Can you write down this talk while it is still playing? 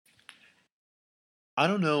I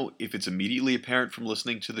don't know if it's immediately apparent from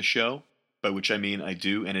listening to the show, by which I mean I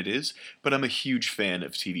do and it is, but I'm a huge fan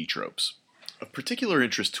of TV tropes. Of particular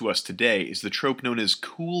interest to us today is the trope known as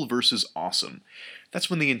cool versus awesome. That's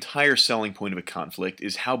when the entire selling point of a conflict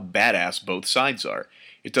is how badass both sides are.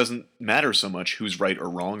 It doesn't matter so much who's right or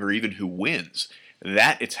wrong or even who wins.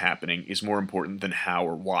 That it's happening is more important than how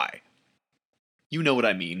or why. You know what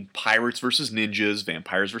I mean. Pirates versus ninjas,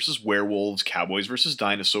 vampires versus werewolves, cowboys versus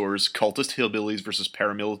dinosaurs, cultist hillbillies versus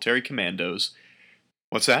paramilitary commandos.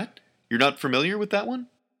 What's that? You're not familiar with that one?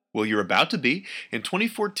 Well, you're about to be. In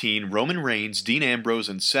 2014, Roman Reigns, Dean Ambrose,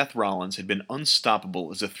 and Seth Rollins had been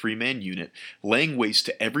unstoppable as a three-man unit, laying waste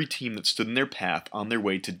to every team that stood in their path on their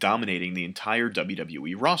way to dominating the entire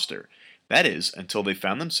WWE roster. That is, until they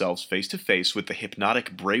found themselves face to face with the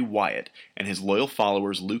hypnotic Bray Wyatt and his loyal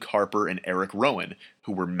followers Luke Harper and Eric Rowan,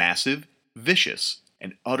 who were massive, vicious,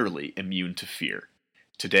 and utterly immune to fear.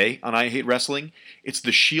 Today on I Hate Wrestling, it's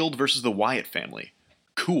the Shield versus the Wyatt family.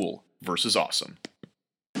 Cool versus awesome.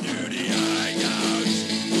 Do the eye gouge.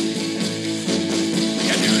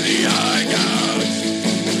 Yeah, do the eye gouge.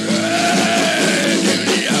 Do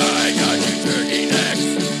the eye gouge, you turkey necks.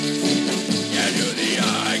 Yeah, do the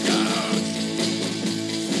eye gouge.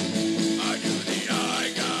 I do the eye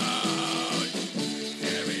gouge.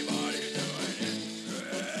 Everybody's doing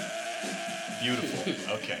it.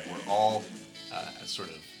 Beautiful. Okay, we're all at sort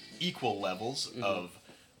of equal levels of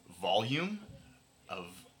volume, of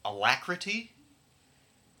alacrity.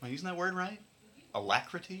 Am I using that word right?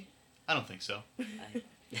 Alacrity? I don't think so.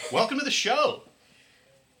 Welcome to the show.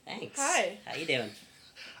 Thanks. Hi. How you doing?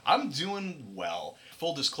 I'm doing well.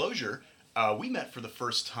 Full disclosure, we met for the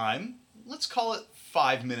first time, let's call it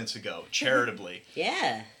 5 minutes ago, charitably.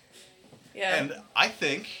 Yeah. Yeah. And I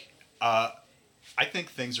think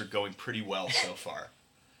things are going pretty well so far.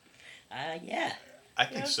 Yeah. I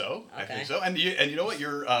think Yeah. so. I Okay. think so. And you know what?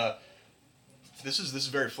 You're this is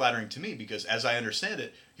very flattering to me because, as I understand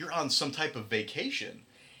it, you're on some type of vacation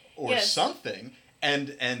or Yes. something. And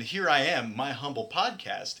here I am. My humble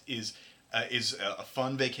podcast is a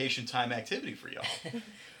fun vacation time activity for y'all.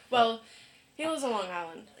 Well, he lives on Long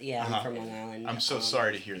Island. Yeah, Uh-huh. I'm from Long Island. I'm so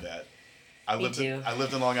sorry to hear that. I Me lived too. I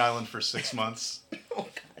lived in Long Island for 6 months. Oh,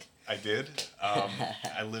 God. I did.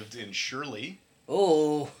 I lived in Shirley,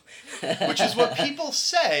 Oh. which is what people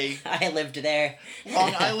say. I lived there.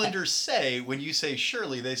 Long Islanders say when you say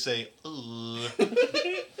Shirley, they say, ugh.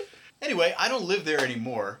 Anyway, I don't live there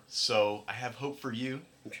anymore, so I have hope for you.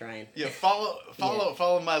 I'm trying. Yeah,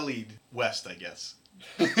 follow my lead west, I guess.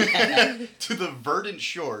 To the verdant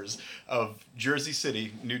shores of Jersey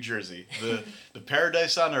City, New Jersey, the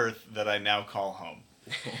paradise on earth that I now call home.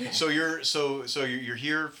 So you're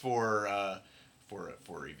here for a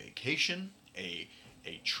vacation, a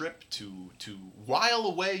trip to while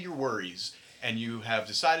away your worries, and you have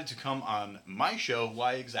decided to come on my show.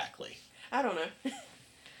 Why exactly? I don't know.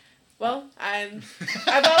 Well, I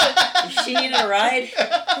bought She needed a ride?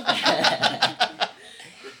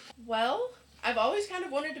 Well, I've always kind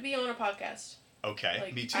of wanted to be on a podcast. Okay,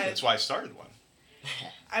 Like, me too. That's why I started one.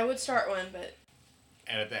 I would start one, but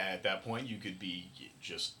And at that point, you could be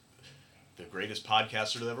just the greatest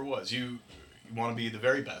podcaster that ever was. You want to be the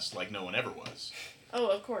very best, like no one ever was. oh,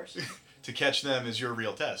 of course. To catch them is your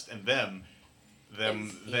real test, and them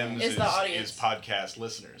Is is the audience. podcast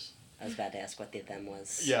listeners. I was about to ask what the them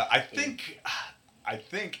was. Yeah, I think,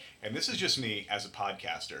 and this is just me as a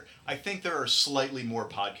podcaster, I think there are slightly more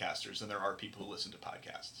podcasters than there are people who listen to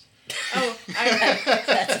podcasts. Oh, I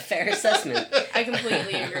That's a fair assessment.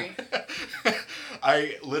 completely agree.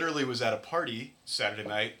 I literally was at a party Saturday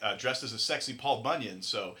night, dressed as a sexy Paul Bunyan.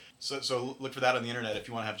 So look for that on the internet if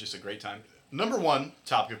you want to have just a great time. Number one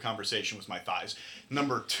topic of conversation was my thighs.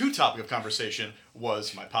 Number two topic of conversation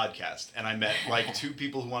was my podcast. And I met like two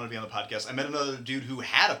people who wanted to be on the podcast. I met another dude who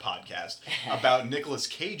had a podcast about Nicolas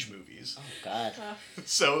Cage movies. Oh, God.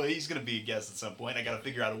 So he's going to be a guest at some point. I got to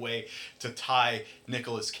figure out a way to tie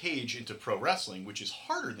Nicolas Cage into pro wrestling, which is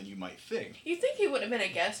harder than you might think. You'd think he would have been a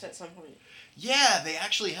guest at some point. Yeah, they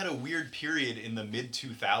actually had a weird period in the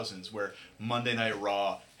mid-2000s where Monday Night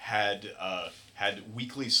Raw had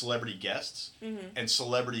weekly celebrity guests, and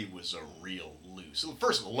celebrity was a real loose.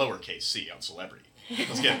 First of all, lowercase c on celebrity.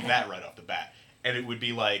 Let's get that right off the bat. And it would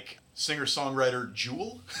be like singer-songwriter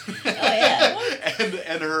Jewel, Oh, yeah.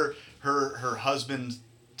 and her husband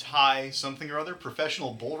Ty something or other,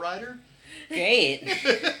 professional bull rider. Great.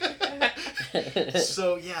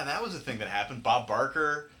 So yeah, that was a thing that happened. Bob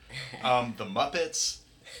Barker, the Muppets.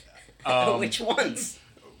 Which ones?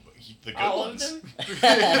 The good All of ones. them?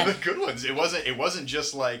 The good ones. It wasn't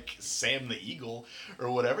just like Sam the Eagle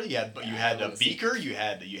or whatever. You had I had wanna see- Beaker. You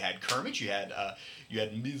had Kermit. You had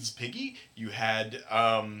Ms. Piggy. You had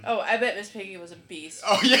Oh, I bet Miss Piggy was a beast.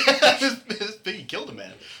 Oh yeah, Ms. Piggy killed a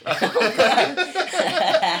man.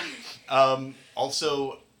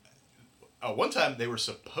 Also, one time they were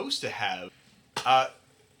supposed to have.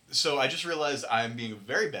 So I just realized I'm being a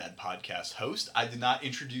very bad podcast host. I did not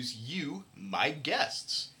introduce you, my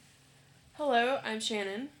guests. Hello, I'm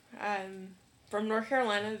Shannon. I'm from North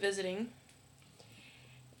Carolina visiting.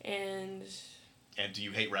 And And do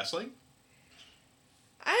you hate wrestling?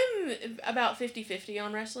 I'm about 50-50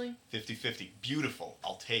 on wrestling. 50-50. Beautiful.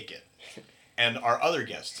 I'll take it. And our other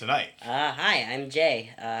guest tonight. Hi, I'm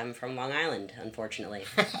Jay. I'm from Long Island, unfortunately.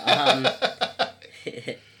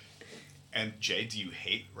 And Jay, do you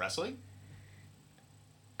hate wrestling?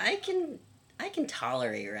 I can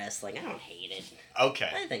tolerate wrestling. I don't hate it. Okay.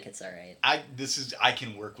 I think it's all right. I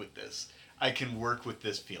can work with this. I can work with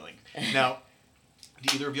this feeling. Now,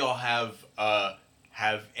 do either of y'all have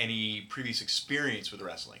any previous experience with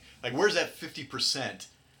wrestling? Like, where's that 50%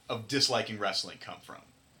 of disliking wrestling come from?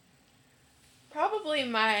 Probably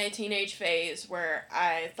my teenage phase where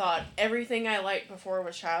I thought everything I liked before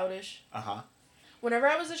was childish. Uh-huh. Whenever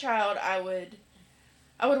I was a child, I would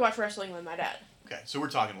watch wrestling with my dad. Okay, so we're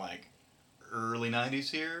talking like early 90s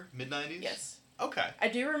here, mid 90s? Yes. Okay. I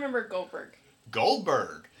do remember Goldberg.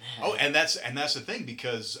 Goldberg. Oh, and that's the thing,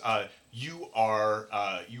 because you are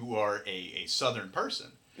a Southern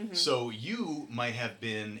person, so you might have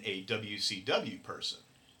been a WCW person,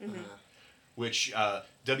 which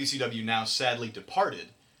WCW now sadly departed.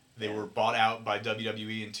 They were bought out by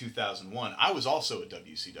WWE in 2001. I was also a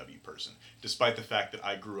WCW person, despite the fact that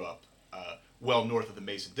I grew up well north of the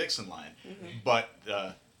Mason-Dixon line. But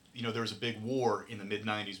there was a big war in the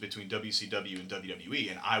mid-90s between WCW and WWE,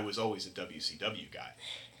 and I was always a WCW guy.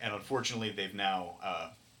 And unfortunately, they've now,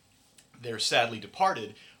 they're sadly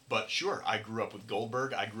departed, but sure, I grew up with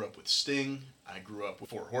Goldberg, I grew up with Sting, I grew up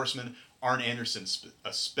with Four Horsemen, Arn Anderson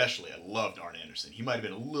especially. I loved Arn Anderson. He might have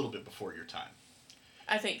been a little bit before your time.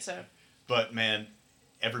 I think so. But man,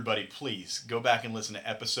 everybody, please go back and listen to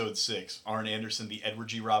episode 6, Arn Anderson, the Edward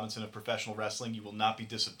G. Robinson of professional wrestling. You will not be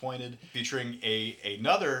disappointed. Featuring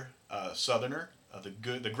another Southerner,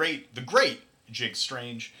 the great Jig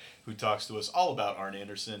Strange, who talks to us all about Arn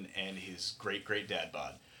Anderson and his great dad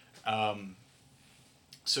bod.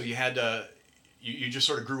 So you had you just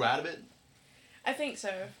sort of grew out of it. I think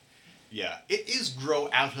so. Yeah, it is grow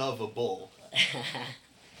out of a bull.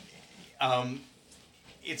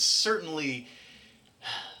 It's certainly,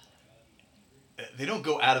 they don't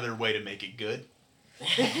go out of their way to make it good.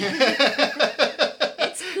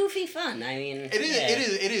 It's goofy fun. I mean,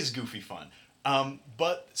 It is goofy fun.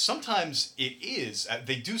 But sometimes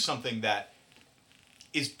they do something that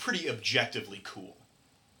is pretty objectively cool.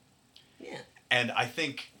 Yeah. And I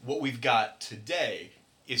think what we've got today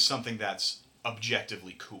is something that's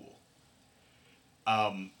objectively cool.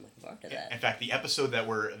 Looking forward to that. In fact, the episode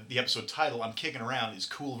title I'm kicking around is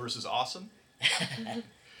Cool versus Awesome.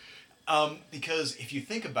 Because if you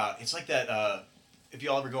think about it, it's like that, if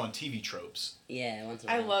y'all ever go on TV tropes. Yeah, once in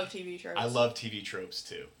a I while. love TV tropes. I love TV tropes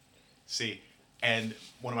too. See, and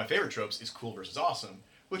one of my favorite tropes is Cool versus Awesome,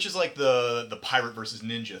 which is like the pirate versus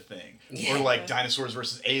ninja thing. Yeah. Or like dinosaurs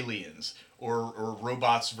versus aliens. Or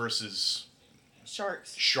robots versus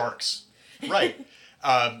Sharks. Right.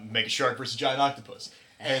 Mega Shark versus Giant Octopus.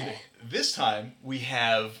 And this time we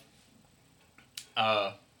have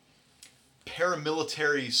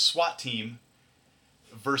paramilitary SWAT team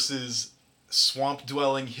versus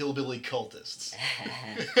swamp-dwelling hillbilly cultists.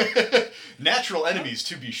 Natural enemies,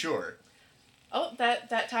 to be sure. Oh,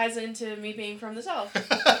 that ties into me being from the South.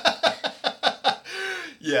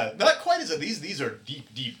 Yeah, not quite as these are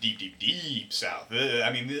deep South.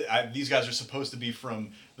 I mean, these guys are supposed to be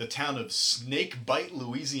from the town of Snakebite,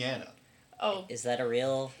 Louisiana. Oh, Is that a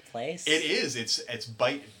real place? It is. It's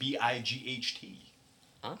Bite, Bight.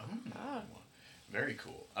 Huh? ah. Very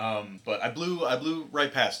cool. But I blew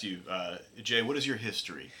right past you, Jay. What is your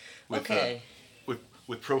history with Okay.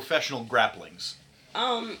 with professional grapplings?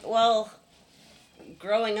 Well,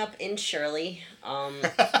 growing up in Shirley,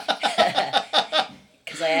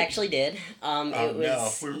 because I actually did. It was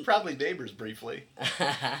No, we were probably neighbors briefly.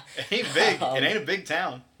 It ain't big. It ain't a big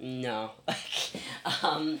town. No.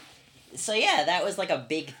 So yeah, that was like a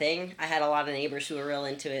big thing. I had a lot of neighbors who were real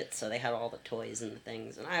into it, so they had all the toys and the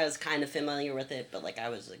things, and I was kind of familiar with it, but like I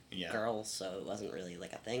was a girl, so it wasn't really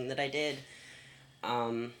like a thing that I did.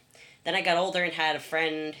 Then I got older and had a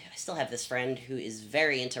friend. I still have this friend who is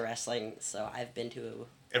very into wrestling, so I've been to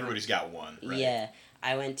Everybody's got one, right? Yeah.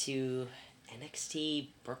 I went to NXT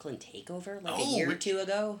Brooklyn Takeover like a Oh, year or which- two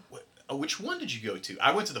ago. Which one did you go to?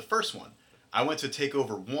 I went to the first one. I went to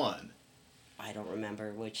Takeover 1. I don't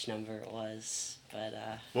remember which number it was, but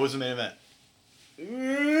What was the main event?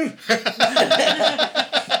 it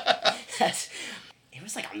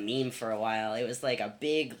was like a meme for a while. It was like a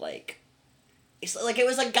big it's like it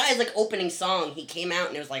was like guy's like opening song. He came out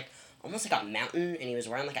and it was like almost like a mountain, and he was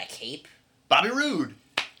wearing like a cape. Bobby Roode.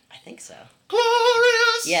 I think so.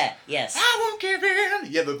 Glorious. Yeah. Yes. I won't give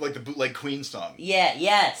in. Yeah, the bootleg Queen song. Yeah.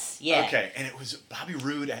 Yes. Yeah. Okay, and it was Bobby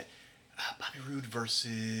Roode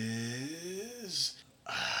versus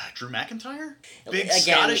Drew McIntyre, big Again,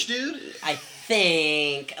 Scottish dude. I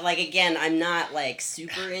think again, I'm not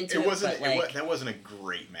super into it. It wasn't. But, That wasn't a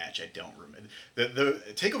great match. I don't remember. The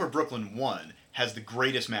Takeover Brooklyn 1 has the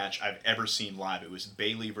greatest match I've ever seen live. It was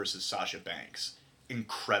Bayley versus Sasha Banks.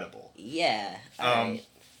 Incredible. Yeah. I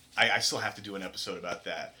still have to do an episode about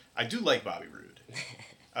that. I do like Bobby Roode.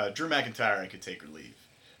 Drew McIntyre, I could take or leave.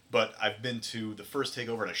 But I've been to the first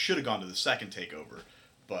Takeover, and I should have gone to the second Takeover.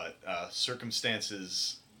 But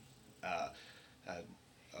circumstances,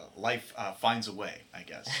 life finds a way, I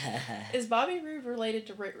guess. Is Bobby Roode related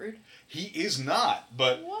to Rick Rude? He is not,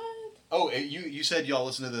 but... What? Oh, you said y'all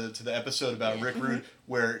listened to the episode about Rick Rude,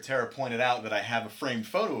 where Tara pointed out that I have a framed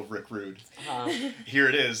photo of Rick Rude. Here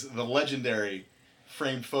it is, the legendary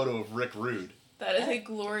framed photo of Rick Rude. That is a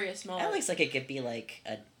glorious moment. That looks like it could be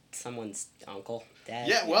someone's uncle, dad.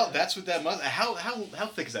 Yeah, well, that's what that mustache... How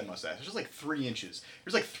thick is that mustache? It's just like 3 inches.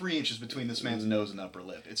 There's like 3 inches between this man's nose and upper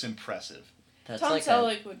lip. It's impressive. That's Tom like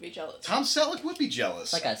Selleck would be jealous. Tom Selleck would be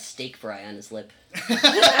jealous. it's like a steak fry on his lip.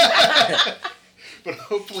 But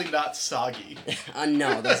hopefully not soggy.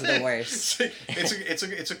 No, those are the worst.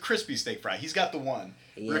 It's a crispy steak fry. He's got the one.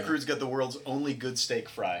 Yeah. Rick Rude's got the world's only good steak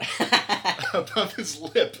fry above his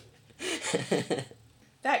lip.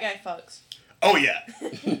 That guy fucks. Oh yeah.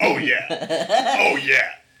 Oh yeah. Oh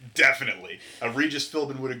yeah. Definitely. Regis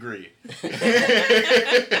Philbin would agree. You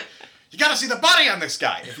gotta see the body on this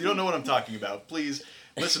guy. If you don't know what I'm talking about, please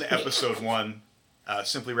listen to episode 1,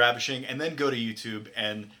 Simply Ravishing, and then go to YouTube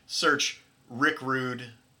and search Rick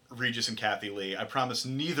Rude, Regis, and Kathy Lee. I promise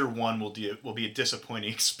neither one will be a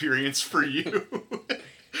disappointing experience for you.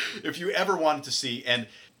 If you ever wanted to see, and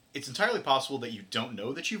it's entirely possible that you don't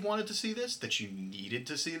know that you wanted to see this, that you needed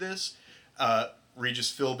to see this,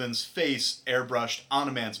 Regis Philbin's face airbrushed on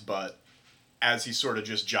a man's butt as he's sort of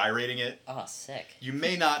just gyrating it. Oh, sick. You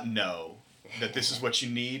may not know that this is what you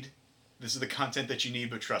need. This is the content that you need,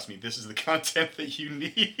 but trust me, this is the content that you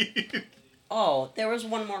need. Oh, there was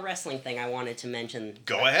one more wrestling thing I wanted to mention.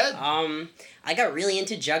 Go ahead. I got really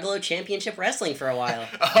into Juggalo Championship Wrestling for a while.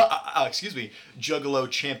 Excuse me,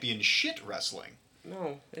 Juggalo Champion Shit Wrestling.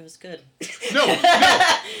 No, it was good.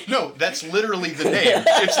 No, that's literally the name.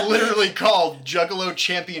 It's literally called Juggalo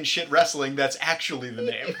Champion Shit Wrestling. That's actually the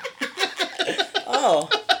name. Oh.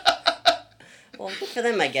 Well, good for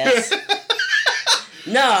them, I guess.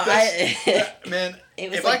 No, Man, It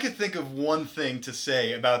was if I could think of one thing to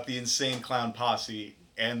say about the Insane Clown Posse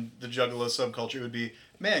and the Juggalo subculture, it would be,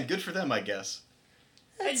 man, good for them, I guess.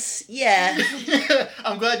 yeah.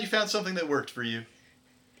 I'm glad you found something that worked for you.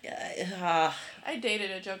 I dated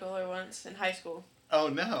a juggler once in high school. Oh,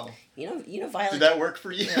 no. You know, Violent. Did that work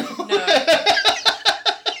for you? No.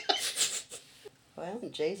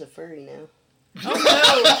 Violent J's a furry now. Oh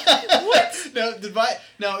no! What? No,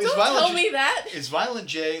 is Don't Violent tell me that. Is Violent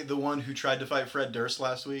J the one who tried to fight Fred Durst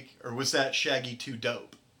last week? Or was that Shaggy 2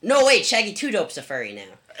 Dope? No, wait, Shaggy 2 Dope's a furry now.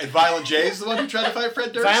 And Violent J is the one who tried to fight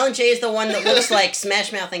Fred Durst? Violent J is the one that looks like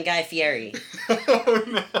Smash Mouth and Guy Fieri. Oh,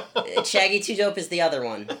 no. Shaggy 2 Dope is the other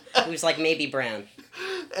one, who's like maybe brown.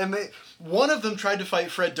 And one of them tried to fight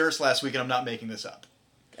Fred Durst last week, and I'm not making this up.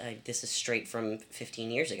 This is straight from 15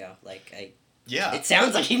 years ago. Yeah. It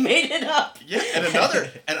sounds like he made it up. Yeah, and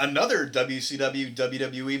another WCW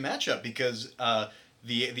WWE matchup because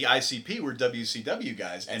the ICP were WCW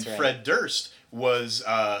guys, That's and right. Fred Durst was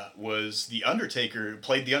the Undertaker,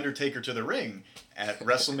 played the Undertaker to the ring at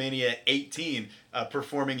WrestleMania 18,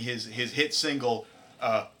 performing his hit single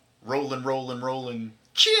 "Rollin', Rollin', Rollin',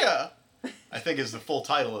 Cheer." I think is the full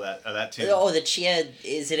title of that tune. Oh, the Chia,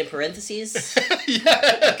 is it in parentheses?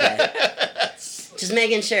 Yeah. Okay. Just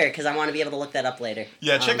making sure, because I want to be able to look that up later.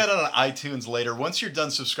 Yeah, check that out on iTunes later. Once you're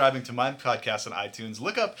done subscribing to my podcast on iTunes,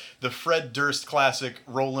 look up the Fred Durst classic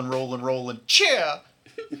 "Rollin', Rollin', Rollin', Cheer."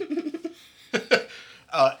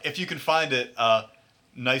 If you can find it,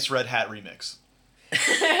 nice Red Hat remix.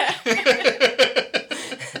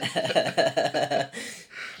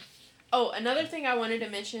 Oh, Oh, another thing I wanted to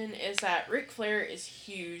mention is that Ric Flair is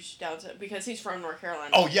huge down south because he's from North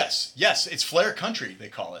Carolina. Oh, yes. Yes, it's Flair country, they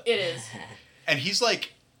call it. It is. And he's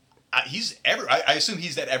like, I assume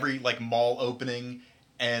he's at every, like, mall opening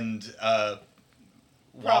and Waffle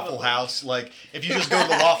Probably. House. Like, if you just go to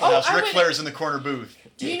the Waffle Oh, House, I Ric would- Flair's in the corner booth.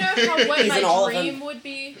 Do you know what He's in all my of them. dream would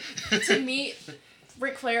be? To meet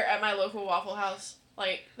Ric Flair at my local Waffle House.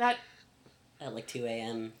 Like, that... At like 2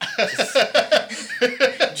 a.m.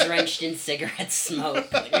 Drenched in cigarette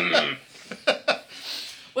smoke. Like,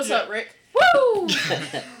 What's up, Rick? Woo!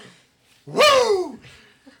 Woo!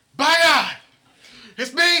 By God!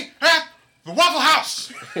 It's me at the Waffle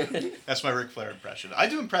House! That's my Ric Flair impression. I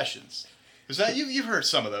do impressions. Is that you've heard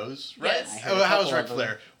some of those, right? Yes. I heard a How's couple Ric of them.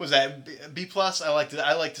 Flair? Was that B plus? I like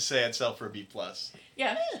to say I'd sell for a B plus.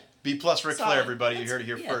 Yeah. B plus Ric Solid. Flair, everybody. You That's- heard it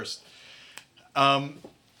here yeah. first.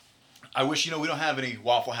 I wish we don't have any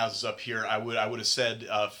Waffle Houses up here. I would have said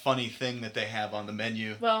a funny thing that they have on the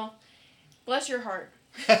menu. Well, bless your heart.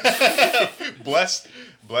 bless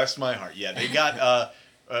my heart. Yeah, they got.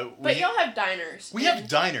 But y'all have diners. we have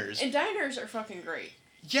diners. And diners are fucking great.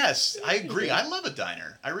 Yes, I agree. I love a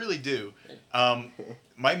diner. I really do.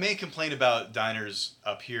 My main complaint about diners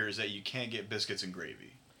up here is that you can't get biscuits and gravy.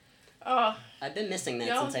 Oh, I've been missing that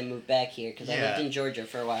Yeah. since I moved back here because I Yeah. lived in Georgia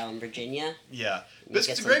for a while in Virginia. Yeah, You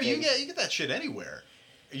biscuits get and gravy. something. You get that shit anywhere.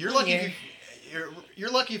 You're Not lucky. here. You're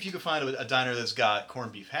lucky if you could find a diner that's got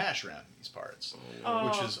corned beef hash around these parts, Oh.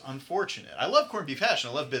 which is unfortunate. I love corned beef hash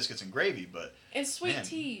and I love biscuits and gravy, but and sweet Man.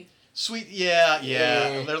 tea. sweet, yeah.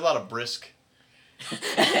 Yeah. There's a lot of brisk,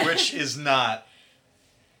 which is not.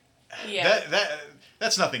 Yeah.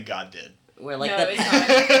 That's nothing God did. We're like No, the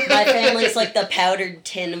it's not. my family's like the powdered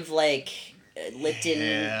tin of like Lipton,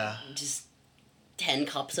 Yeah. just 10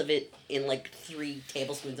 cups of it in like 3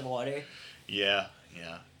 tablespoons of water. Yeah,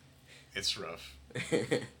 it's rough.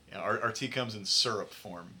 Yeah, our tea comes in syrup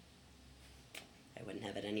form. I wouldn't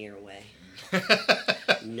have it any other way.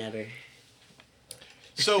 Never.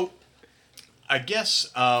 So, I guess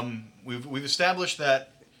we've established that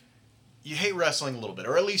you hate wrestling a little bit,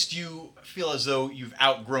 or at least you feel as though you've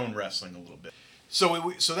outgrown wrestling a little bit.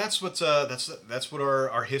 So that's what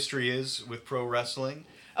our history is with pro wrestling.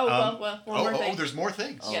 Oh, well, one more thing. There's more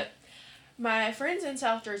things. Oh. Yeah. My friends in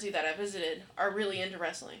South Jersey that I visited are really into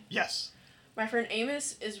wrestling. Yes. My friend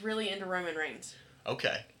Amos is really into Roman Reigns.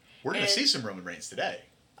 Okay. We're gonna And- see some Roman Reigns today.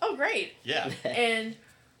 Oh, great. Yeah. And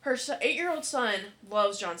her 8-year-old son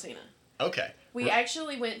loves John Cena. Okay. We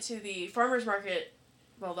actually went to the farmer's market,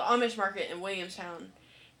 well, the Amish market in Williamstown,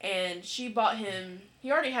 and she bought him,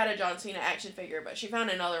 he already had a John Cena action figure, but she found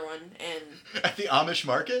another one, and At the Amish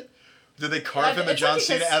market, did they carve Yeah, him a it's John like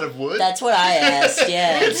Cena because- out of wood? That's what I asked,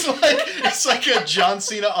 yeah. It's like a John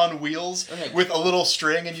Cena on wheels Okay. with a little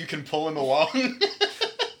string, and you can pull him along.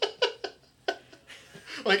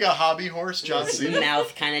 Like a hobby horse, John His Cena.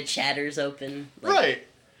 mouth kind of chatters open. Like, Right.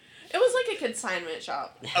 it was like a consignment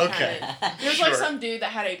shop. Okay. Kinda. There was like Sure. some dude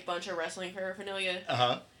that had a bunch of wrestling paraphernalia. Uh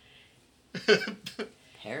huh.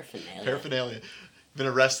 Paraphernalia. Paraphernalia. Been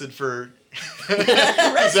arrested for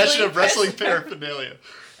possession of wrestling paraphernalia.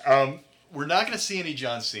 We're not going to see any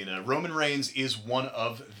John Cena. Roman Reigns is one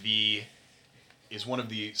of the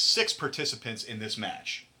 6 participants in this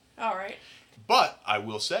match. All right. But I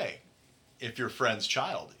will say, if your friend's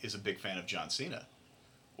child is a big fan of John Cena,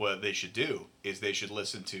 what they should do is they should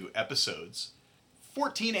listen to episodes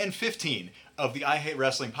 14 and 15 of the I Hate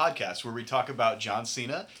Wrestling podcast, where we talk about John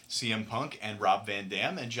Cena, CM Punk, and Rob Van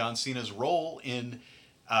Dam, and John Cena's role in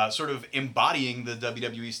sort of embodying the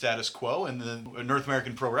WWE status quo and the North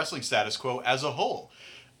American pro wrestling status quo as a whole.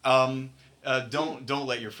 Don't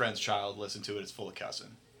let your friend's child listen to it. It's full of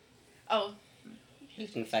cussing. Oh, You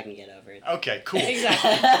can fucking get over it. Okay, cool.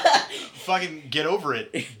 exactly. Fucking get over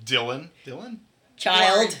it, Dylan. Dylan?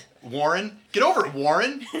 Child. Warren? Get over it,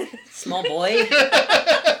 Warren! Small boy.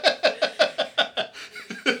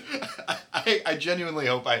 I genuinely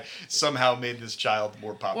hope I somehow made this child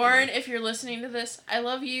more popular. Warren, if you're listening to this, I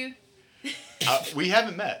love you. We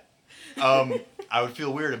haven't met. I would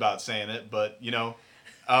feel weird about saying it, but,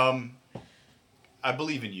 I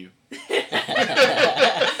believe in you.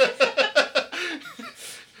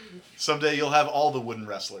 Someday you'll have all the wooden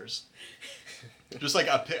wrestlers. Just like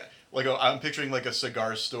I'm picturing like a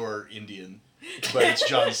cigar store Indian, but it's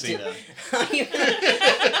John Cena.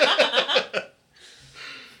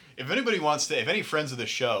 If any friends of the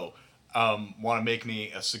show want to make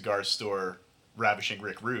me a cigar store Ravishing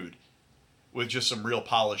Rick Rude with just some real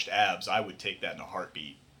polished abs, I would take that in a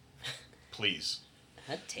heartbeat. Please.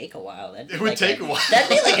 That'd take a while. That'd be It would like take a while. That'd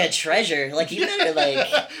be like a treasure. Like, you better, like...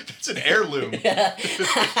 That's an heirloom.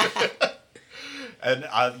 And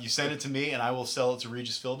you send it to me, and I will sell it to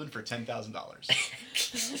Regis Philbin for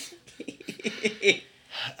 $10,000.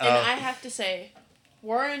 And I have to say,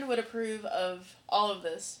 Warren would approve of all of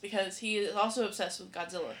this because he is also obsessed with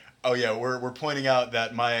Godzilla. Oh yeah, we're pointing out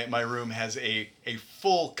that my room has a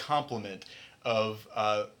full complement of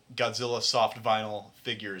Godzilla soft vinyl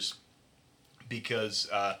figures because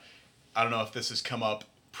I don't know if this has come up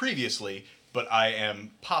previously, but I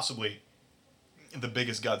am possibly the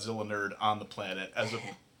biggest Godzilla nerd on the planet,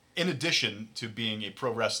 in addition to being a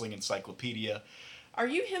pro wrestling encyclopedia. Are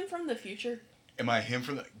you him from the future? Am I him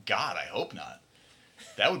from the... God, I hope not.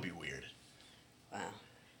 That would be weird. Wow.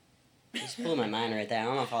 Just blew my mind right there. I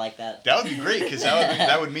don't know if I like that. That would be great, because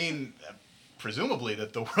that would mean, presumably,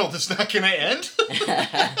 that the world is not going to end.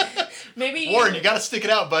 Maybe Warren, you got to stick it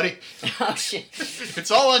out, buddy. Oh, shit.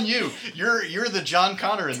 It's all on you. You're the John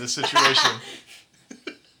Connor in this situation.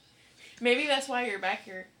 Maybe that's why you're back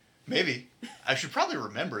here. Maybe. I should probably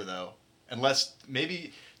remember, though. Unless,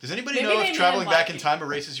 maybe... Does anybody Maybe know they if traveling Men in back Black in time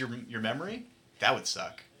erases your memory? That would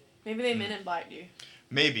suck. Maybe they Men in Black you.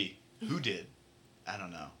 Maybe. Who did? I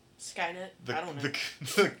don't know. Skynet. The, I don't know.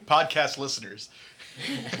 the podcast listeners.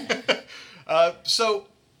 So,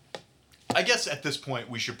 I guess at this point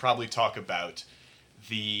we should probably talk about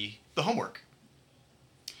the homework.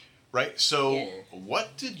 Right? So, Yeah.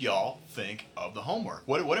 What did y'all think of the homework?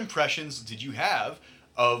 What impressions did you have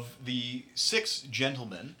of the 6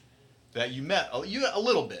 gentlemen that you met? You a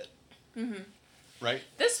little bit. Mm-hmm. Right?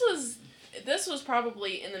 This was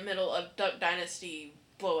probably in the middle of Duck Dynasty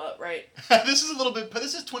blow up, right? This is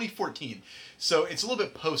 2014. So, it's a little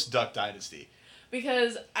bit post Duck Dynasty.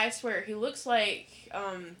 Because I swear he looks like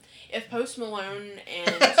if Post Malone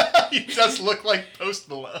and He does look like Post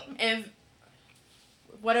Malone. and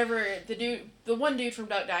whatever the one dude from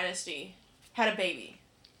Duck Dynasty had a baby.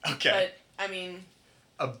 Okay. But I mean,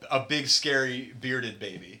 A big scary bearded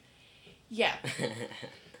baby. yeah.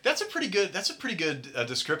 That's a pretty good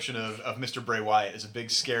description of Mr. Bray Wyatt as a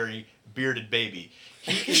big scary bearded baby.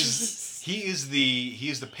 He is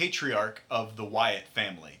the patriarch of the Wyatt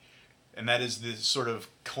family. And that is this sort of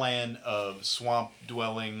clan of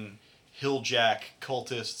swamp-dwelling, hilljack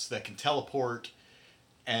cultists that can teleport,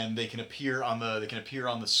 and they can appear on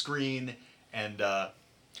the screen. And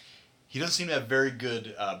he doesn't seem to have very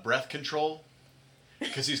good breath control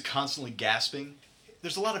because he's constantly gasping.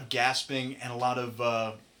 There's a lot of gasping and a lot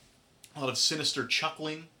of sinister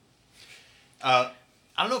chuckling. I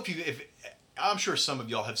don't know if I'm sure some of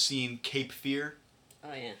y'all have seen Cape Fear.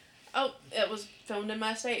 Oh, yeah. Oh, it was filmed in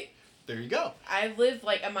my state. There you go. I live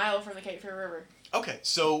like a mile from the Cape Fear River. Okay,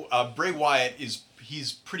 so Bray Wyatt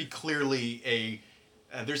he's pretty clearly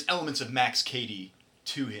there's elements of Max Cady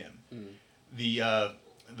to him. Mm.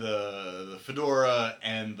 The fedora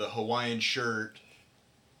and the Hawaiian shirt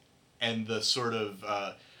and the sort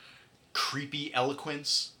of creepy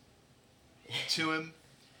eloquence to him.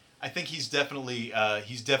 I think he's definitely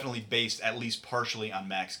based at least partially on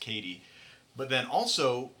Max Cady. But then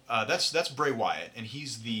also that's Bray Wyatt, and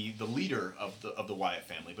he's the leader of the Wyatt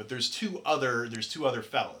family. But there's two other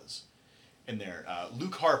fellas in there.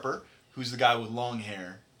 Luke Harper, who's the guy with long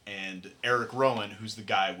hair, and Eric Rowan, who's the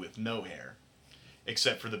guy with no hair,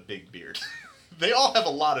 except for the big beard. They all have a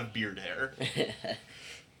lot of beard hair.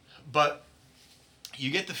 But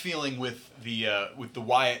you get the feeling with the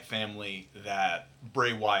Wyatt family that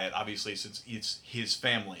Bray Wyatt, obviously since it's his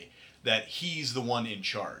family, that he's the one in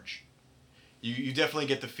charge. You definitely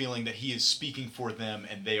get the feeling that he is speaking for them,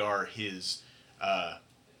 and they are his.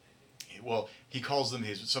 He calls them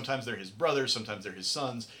his. Sometimes they're his brothers, sometimes they're his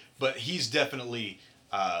sons, but he's definitely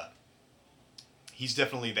the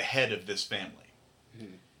head of this family.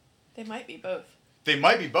 They might be both. They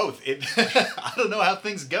might be both. I don't know how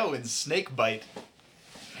things go in Snakebite,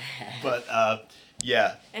 but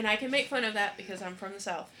yeah. And I can make fun of that because I'm from the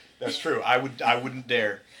South. That's true. I wouldn't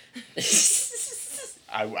dare.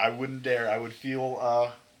 I wouldn't dare. I would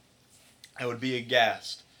feel. I would be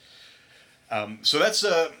aghast. So that's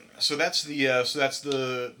the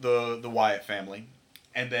Wyatt family,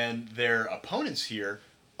 and then their opponents here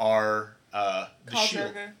are the Khal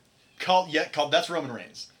Shield. Drogo. That's Roman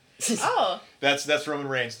Reigns. Oh. That's Roman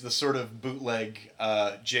Reigns, the sort of bootleg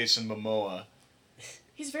Jason Momoa.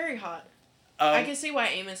 He's very hot. I can see why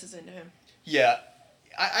Amos is into him. Yeah.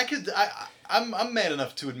 I'm man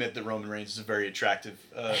enough to admit that Roman Reigns is a very attractive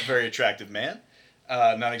man.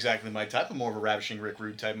 Not exactly my type. I'm more of a ravishing Rick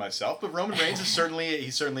Rude type myself. But Roman Reigns is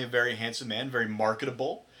certainly a very handsome man, very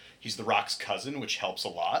marketable. He's The Rock's cousin, which helps a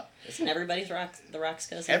lot. Isn't everybody The Rock's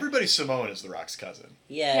cousin? Everybody Samoan is The Rock's cousin.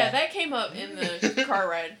 Yeah. Yeah, that came up in the car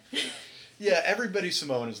ride. Yeah, everybody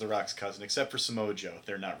Samoan is The Rock's cousin, except for Samoa Joe.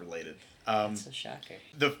 They're not related. That's a shocker.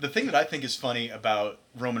 The thing that I think is funny about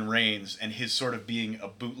Roman Reigns and his sort of being a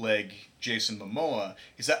bootleg Jason Momoa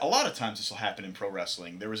is that a lot of times this will happen in pro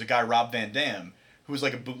wrestling. There was a guy, Rob Van Dam, who was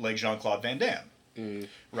like a bootleg Jean-Claude Van Damme,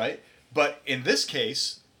 right? But in this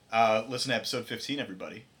case, listen to episode 15,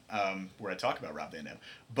 everybody, where I talk about Rob Van Dam.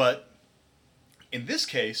 But in this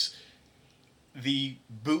case, the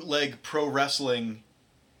bootleg pro wrestling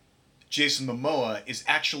Jason Momoa is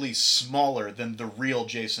actually smaller than the real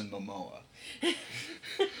Jason Momoa.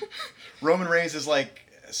 Roman Reigns is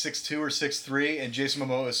like 6'2" or 6'3", and Jason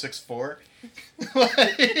Momoa is 6'4".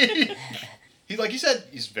 He, like you said,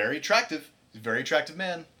 he's very attractive. He's a very attractive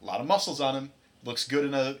man. A lot of muscles on him. Looks good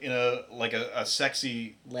in a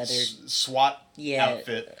sexy Leather SWAT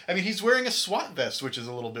outfit. I mean, he's wearing a SWAT vest, which is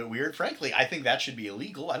a little bit weird. Frankly, I think that should be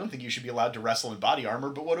illegal. I don't think you should be allowed to wrestle in body armor,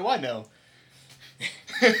 but what do I know?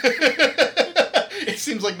 It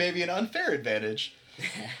seems like maybe an unfair advantage.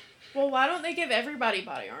 Well, why don't they give everybody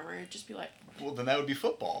body armor? It'd just be like... Well, then that would be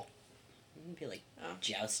football. It'd be like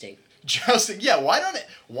jousting. Jousting, yeah. Why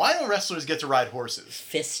don't wrestlers get to ride horses?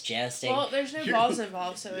 Fist jousting. Well, there's no balls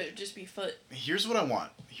involved, so it would just be foot. Here's what I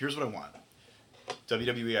want.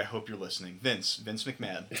 WWE, I hope you're listening. Vince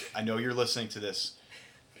McMahon, I know you're listening to this.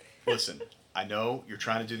 Listen, I know you're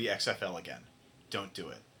trying to do the XFL again. Don't do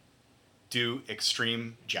it. Do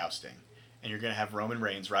extreme jousting. And you're going to have Roman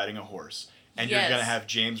Reigns riding a horse. And you're going to have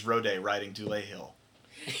James Roday riding Dule Hill.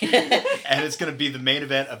 And it's going to be the main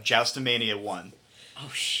event of Joustomania 1. Oh,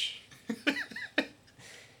 shh.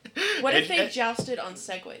 What if they jousted on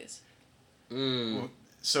segways?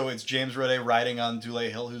 So it's James Roday riding on Dule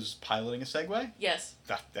Hill who's piloting a Segway? Yes.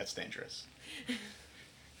 That's dangerous.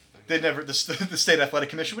 The State Athletic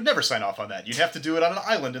Commission would never sign off on that. You'd have to do it on an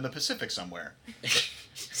island in the Pacific somewhere.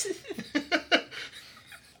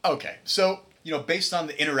 Okay, so, based on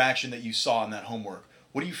the interaction that you saw in that homework,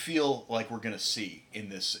 what do you feel like we're going to see in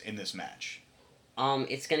this match?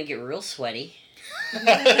 It's going to get real sweaty.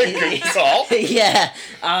 Good call. Yeah.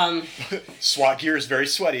 SWAT gear is very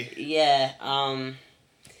sweaty. Yeah.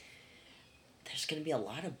 There's going to be a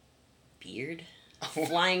lot of beard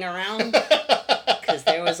flying around. Because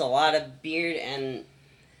there was a lot of beard and,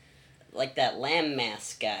 like, that lamb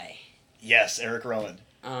mask guy. Yes, Eric Rowan.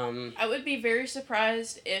 I would be very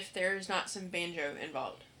surprised if there's not some banjo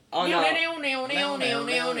involved. Oh, no.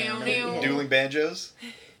 Dueling banjos.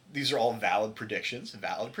 These are all valid predictions.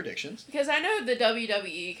 Because I know the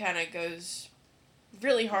WWE kind of goes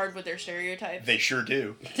really hard with their stereotypes. They sure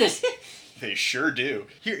do. They sure do.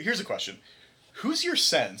 Here's a question. Who's your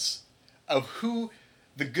sense of who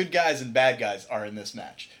the good guys and bad guys are in this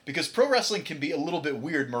match? Because pro wrestling can be a little bit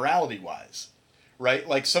weird morality-wise. Right?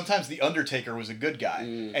 Like, sometimes The Undertaker was a good guy.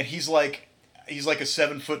 And he's like a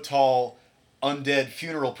 7-foot-tall undead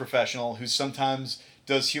funeral professional who sometimes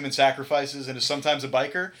does human sacrifices and is sometimes a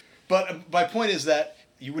biker. But my point is that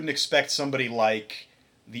you wouldn't expect somebody like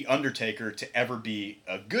The Undertaker to ever be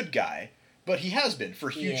a good guy, but he has been for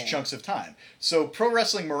huge chunks of time. So pro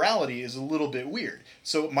wrestling morality is a little bit weird.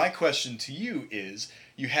 So my question to you is,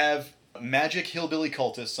 you have magic hillbilly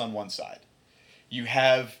cultists on one side. You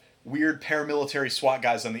have weird paramilitary SWAT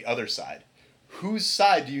guys on the other side. Whose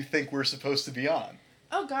side do you think we're supposed to be on?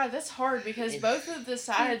 Oh god, that's hard because both of the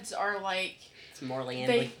sides are like... It's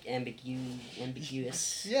morally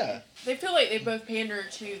ambiguous. Yeah. They feel like they both pander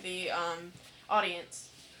to the audience.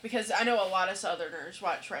 Because I know a lot of Southerners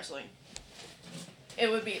watch wrestling.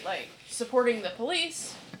 It would be like supporting the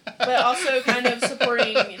police, but also kind of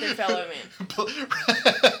supporting their fellow man.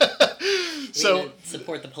 So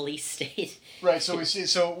support the police state. Right. So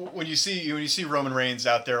when you see Roman Reigns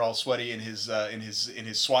out there all sweaty in his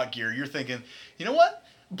SWAT gear, you're thinking, you know what?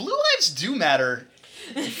 Blue lives do matter.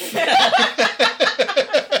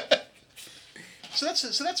 So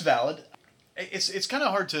that's valid. It's kind of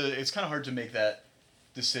hard to make that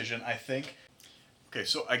decision, I think. Okay,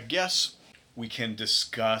 so I guess we can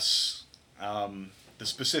discuss the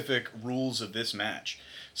specific rules of this match.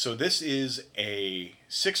 So this is a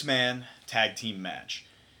 6-man tag team match.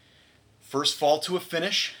 First fall to a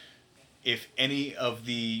finish. If any of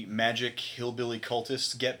the Magic Hillbilly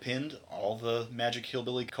cultists get pinned, all the Magic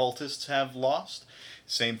Hillbilly cultists have lost.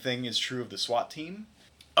 Same thing is true of the SWAT team.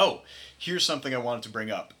 Oh, here's something I wanted to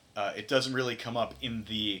bring up. It doesn't really come up in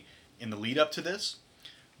the lead up to this,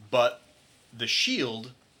 but the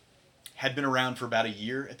Shield had been around for about a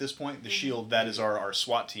year at this point. The Shield, that is our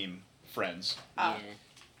SWAT team friends. Yeah.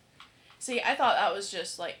 See, I thought that was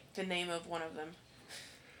just like the name of one of them.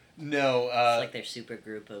 No, it's like their super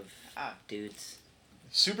group of dudes.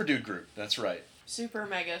 Super dude group, that's right. Super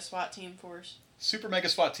mega SWAT team force. Super mega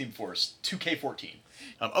SWAT team force, 2K14.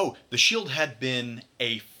 The Shield had been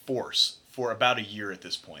a force for about a year at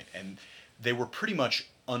this point, and they were pretty much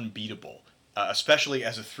unbeatable, especially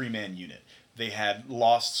as a three-man unit. They had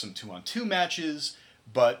lost some 2-on-2 matches,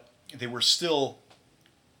 but they were still,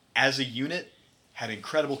 as a unit, had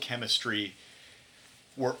incredible chemistry,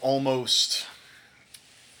 were almost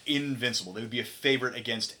invincible. They would be a favorite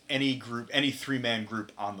against any group, any three-man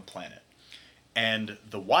group on the planet. And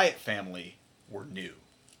the Wyatt family were new.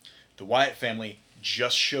 The Wyatt family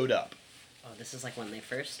just showed up. Oh, this is like when they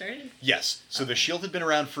first started? Yes. So the Shield had been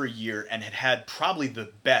around for a year and had had probably the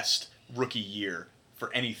best rookie year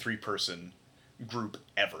for any three-person group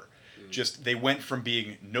ever. Just, they went from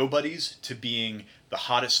being nobodies to being the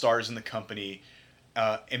hottest stars in the company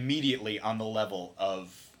immediately on the level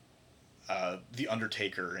of The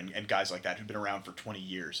Undertaker and guys like that who'd been around for 20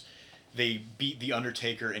 years. They beat The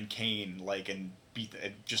Undertaker and Kane, and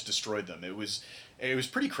just destroyed them. It was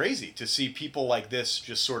pretty crazy to see people like this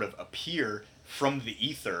just sort of appear from the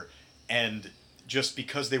ether, and just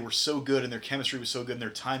because they were so good and their chemistry was so good and their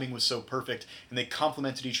timing was so perfect and they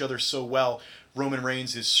complemented each other so well. Roman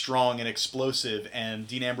Reigns is strong and explosive, and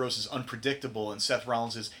Dean Ambrose is unpredictable, and Seth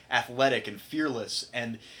Rollins is athletic and fearless,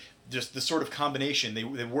 and just the sort of combination, they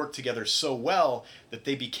worked together so well that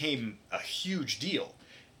they became a huge deal.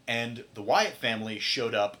 And the Wyatt family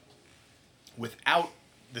showed up without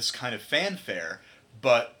this kind of fanfare,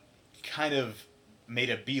 but kind of made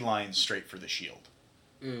a beeline straight for the Shield.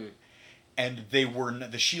 And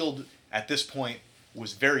the Shield at this point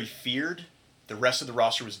was very feared. The rest of the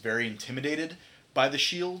roster was very intimidated by the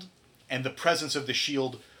Shield, and the presence of the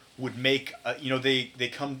Shield would make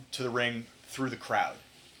they come to the ring through the crowd,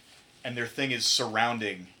 and their thing is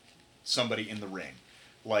surrounding somebody in the ring.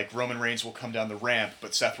 Like Roman Reigns will come down the ramp,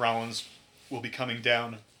 but Seth Rollins will be coming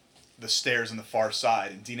down the stairs on the far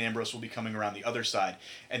side, and Dean Ambrose will be coming around the other side,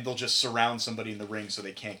 and they'll just surround somebody in the ring so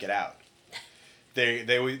they can't get out.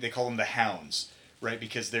 They call them the Hounds, right?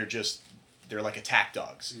 Because they're like attack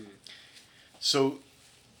dogs. So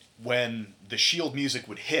when the Shield music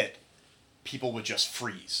would hit, people would just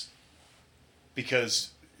freeze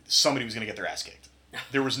because somebody was going to get their ass kicked.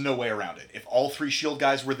 There was no way around it. If all three Shield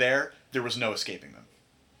guys were there was no escaping them.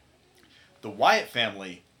 The Wyatt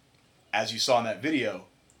family, as you saw in that video,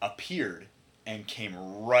 appeared and came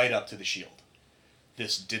right up to the Shield.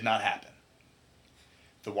 This did not happen.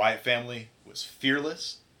 The Wyatt family was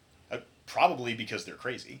fearless, probably because they're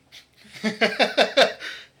crazy.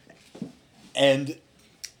 And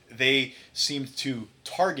they seemed to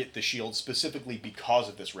target the Shield specifically because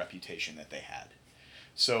of this reputation that they had.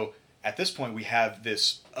 So at this point, we have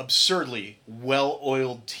this absurdly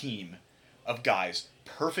well-oiled team of guys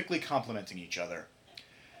perfectly complementing each other,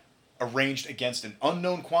 arranged against an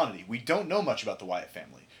unknown quantity. We don't know much about the Wyatt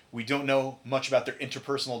family. We don't know much about their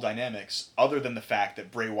interpersonal dynamics other than the fact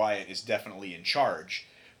that Bray Wyatt is definitely in charge.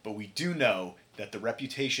 But we do know that the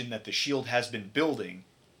reputation that the Shield has been building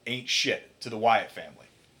ain't shit to the Wyatt family.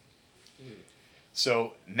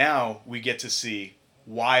 So now we get to see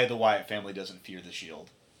why the Wyatt family doesn't fear the Shield.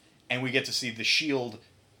 And we get to see the Shield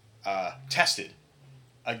tested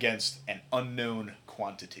against an unknown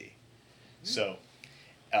quantity. So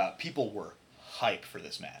people were hyped for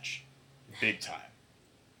this match. Big time.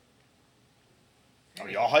 Are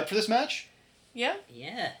y'all hyped for this match? Yeah,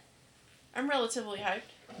 Yeah. I'm relatively hyped.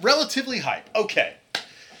 Relatively hyped. Okay.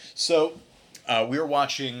 So we were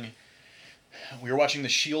watching the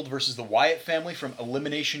Shield versus the Wyatt family from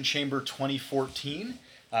Elimination Chamber 2014.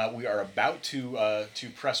 We are about to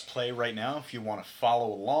press play right now if you want to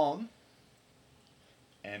follow along.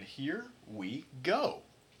 And here we go.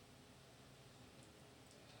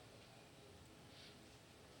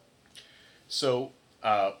 So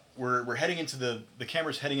we're heading into the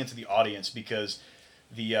camera's heading into the audience because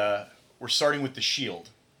we're starting with the Shield,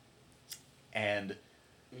 and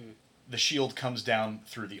the Shield comes down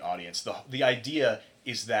through the audience. The idea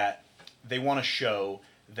is that they want to show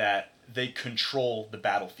that they control the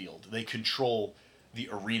battlefield. They control the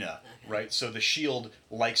arena, right? So the Shield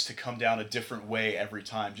likes to come down a different way every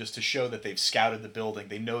time just to show that they've scouted the building.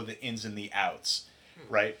 They know the ins and the outs,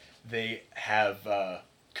 right? They have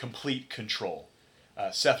complete control.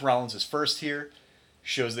 Seth Rollins is first here,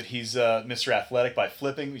 shows that he's Mr. Athletic by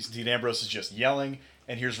flipping. Dean Ambrose is just yelling,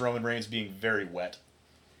 and here's Roman Reigns being very wet.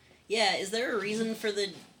 Yeah, is there a reason for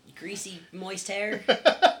the greasy, moist hair?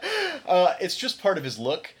 It's just part of his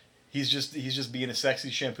look. He's just being a sexy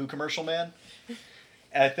shampoo commercial man.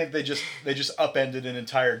 And I think they just upended an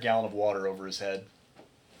entire gallon of water over his head.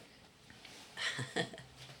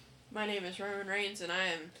 My name is Roman Reigns, and I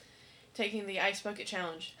am taking the Ice Bucket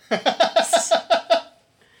Challenge.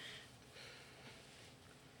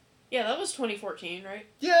 Yeah, that was 2014, right?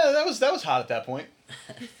 Yeah, that was hot at that point.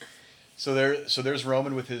 So there's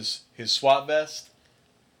Roman with his SWAT vest.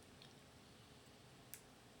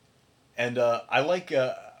 And I like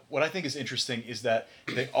what I think is interesting is that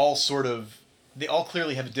they all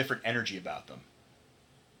clearly have a different energy about them.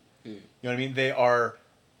 You know what I mean?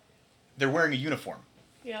 They're wearing a uniform,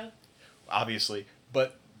 Yeah. obviously,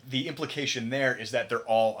 but the implication there is that they're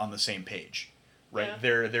all on the same page, right?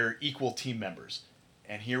 Yeah. They're equal team members.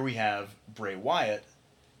 And here we have Bray Wyatt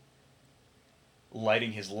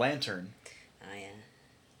lighting his lantern Oh yeah.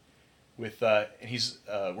 with and he's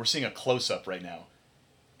we're seeing a close up right now,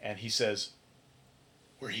 and he says,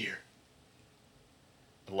 "We're here."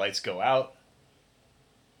 The lights go out,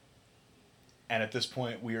 and at this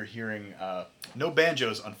point we are hearing no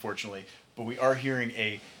banjos, unfortunately, but we are hearing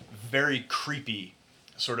a very creepy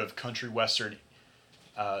sort of country western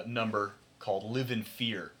number called "Live in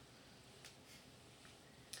Fear."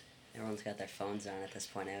 Everyone's got their phones on at this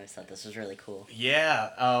point. I always thought this was really cool.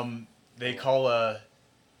 Yeah, they call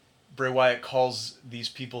Bray Wyatt calls these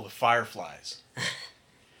people the Fireflies.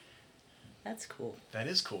 That's cool. That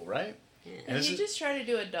is cool, right? Yeah. And And this he is- just tried to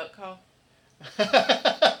do a duck call.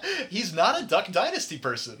 He's not a Duck Dynasty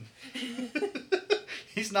person.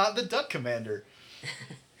 He's not the Duck Commander.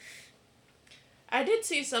 I did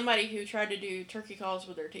see somebody who tried to do turkey calls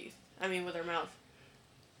with their teeth. I mean, with their mouth.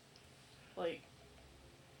 Like,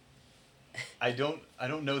 I don't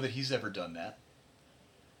know that he's ever done that.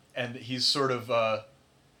 And he's sort of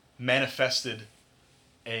manifested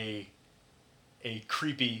a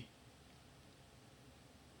creepy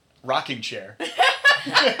rocking chair.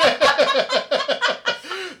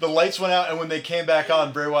 The lights went out, and when they came back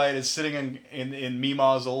on, Bray Wyatt is sitting in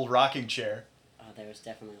Mima's old rocking chair. Oh, there was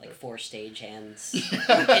definitely like 4 stagehands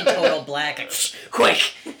in total black. Like,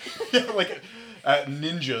 quick. Like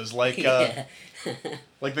ninjas, like Yeah.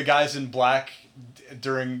 like the guys in black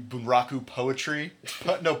during Bunraku poetry.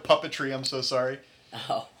 No, puppetry, I'm so sorry.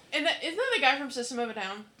 Oh. and isn't that the guy from System of a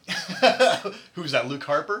Down? Who's that, Luke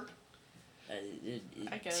Harper?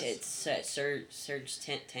 I guess. It's Serge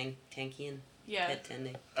Tankian. Yeah.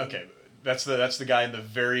 Tending. Okay, that's the guy in the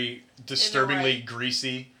very disturbingly right.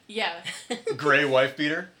 greasy Yeah. gray wife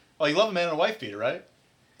beater. Oh, you love a man in a wife beater, right?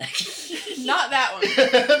 Not that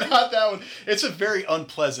one. Not that one. It's a very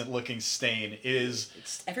unpleasant looking stain. It is.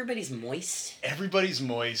 Everybody's moist. Everybody's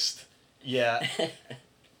moist. Yeah.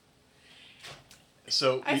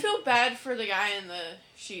 So I feel bad for the guy in the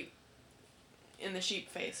sheep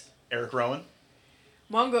face. Eric Rowan.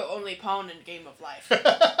 Mongo only pawn in Game of Life.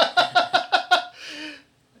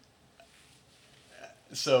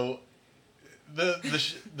 So,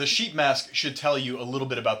 the sheep mask should tell you a little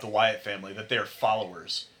bit about the Wyatt family, that they are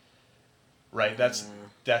followers, right? That's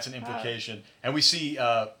an implication. And we see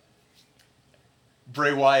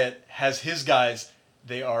Bray Wyatt has his guys.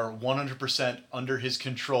 They are 100% under his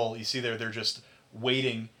control. You see there, they're just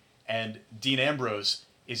waiting, and Dean Ambrose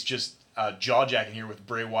is just jaw-jacking here with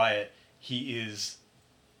Bray Wyatt. He is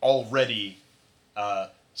already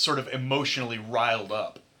sort of emotionally riled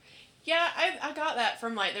up. Yeah, I got that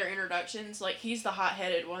from like their introductions. Like he's the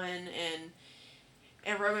hot-headed one,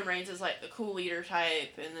 and Roman Reigns is like the cool leader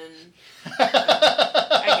type, and then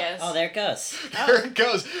I guess. Oh, there it goes. There it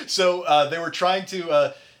goes. So they were trying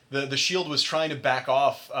to. The Shield was trying to back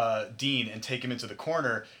off Dean and take him into the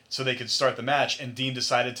corner so they could start the match, and Dean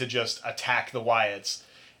decided to just attack the Wyatts,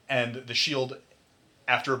 and the Shield,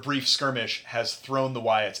 after a brief skirmish, has thrown the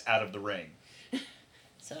Wyatts out of the ring.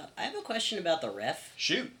 So I have a question about the ref.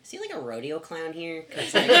 Shoot. Is he like a rodeo clown here?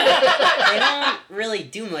 'Cause, like, they don't really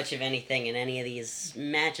do much of anything in any of these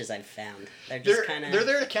matches I've found. They're just kind of. They're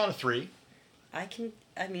there to count of 3. I can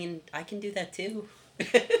do that too.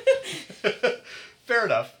 Fair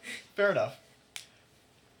enough. Fair enough.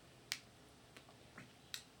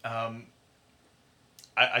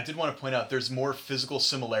 I did want to point out there's more physical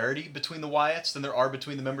similarity between the Wyatts than there are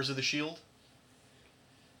between the members of the Shield.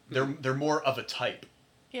 They're more of a type,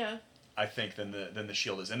 Yeah. I think, than the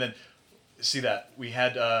Shield is. And then see that we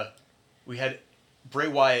had Bray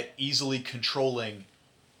Wyatt easily controlling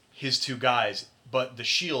his 2 guys, but the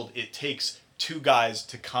Shield, it takes 2 guys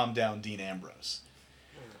to calm down Dean Ambrose.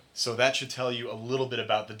 So that should tell you a little bit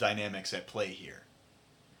about the dynamics at play here.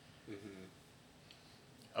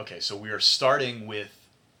 Okay, so we are starting with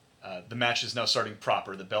the match is now starting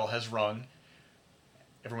proper. The bell has rung.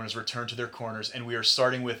 Everyone has returned to their corners, and we are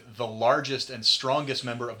starting with the largest and strongest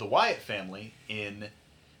member of the Wyatt family in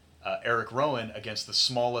Eric Rowan against the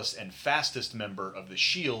smallest and fastest member of the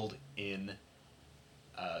Shield in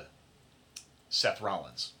Seth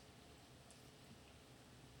Rollins.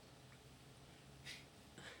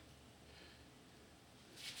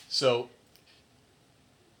 So,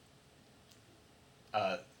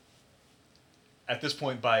 at this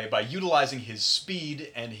point, by utilizing his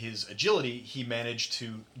speed and his agility, he managed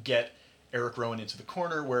to get Eric Rowan into the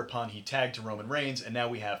corner, whereupon he tagged to Roman Reigns, and now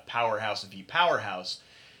we have Powerhouse v. Powerhouse.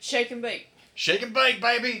 Shake and bake. Shake and bake,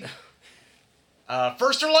 baby!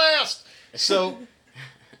 First or last! So,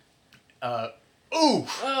 ooh!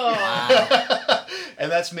 Oh.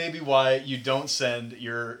 And that's maybe why you don't send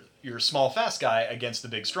your small, fast guy against the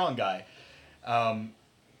big, strong guy.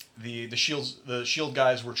 The Shield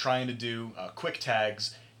guys were trying to do quick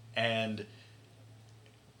tags, and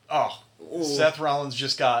Seth Rollins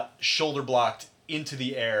just got shoulder blocked into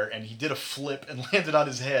the air, and he did a flip and landed on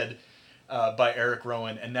his head by Eric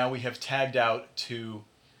Rowan, and now we have tagged out to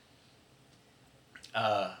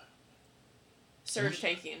Serge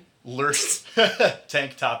Tankian.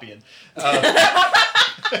 Tank Topian.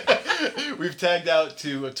 We've tagged out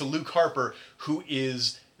to Luke Harper, who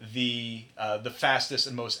is the fastest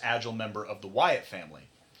and most agile member of the Wyatt family.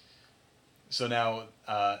 So now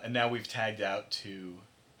we've tagged out to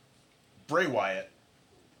Bray Wyatt,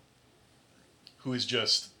 who is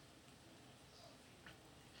just,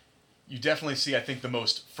 you definitely see, I think, the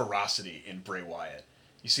most ferocity in Bray Wyatt.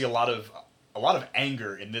 You see a lot of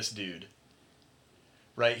anger in this dude.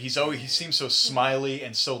 Right? He seems so smiley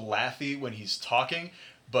and so laughy when he's talking,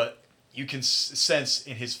 but you can sense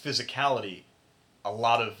in his physicality a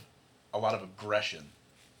lot of aggression.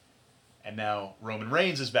 And now Roman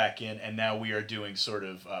Reigns is back in, and now we are doing sort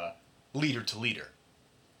of leader to leader.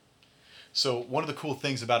 So one of the cool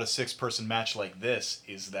things about a 6-person match like this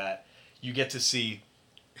is that you get to see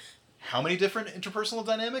how many different interpersonal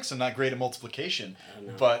dynamics. I'm not great at multiplication,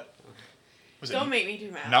 but Don't make me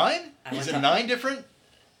do math. 9? Was it 9 different?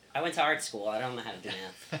 I went to art school. I don't know how to do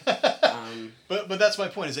math. But that's my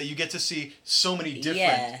point, is that you get to see so many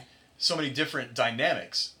different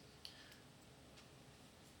dynamics.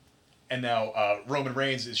 And now Roman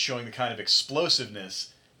Reigns is showing the kind of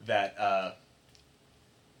explosiveness that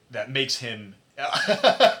makes him.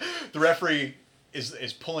 The referee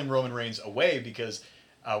is pulling Roman Reigns away because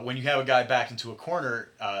when you have a guy backed into a corner,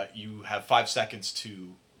 you have 5 seconds to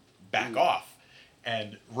back off.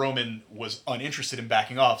 And Roman was uninterested in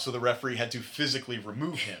backing off, so the referee had to physically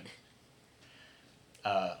remove him.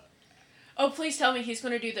 Oh, please tell me he's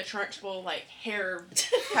going to do the Trunchbull, hair,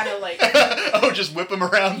 kind of Just whip him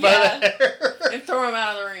around by the hair. And throw him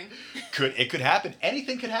out of the ring. It could happen.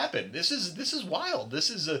 Anything could happen. This is wild.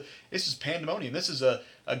 This is pandemonium. This is a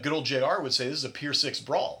good old JR would say, this is a Pier 6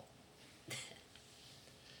 brawl.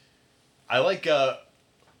 I like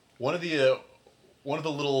one of the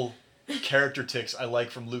little character ticks I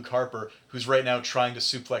like from Luke Harper, who's right now trying to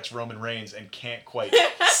suplex Roman Reigns and can't quite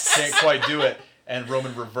do it, and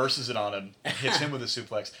Roman reverses it on him and hits him with a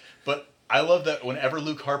suplex. But I love that whenever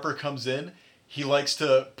Luke Harper comes in, he likes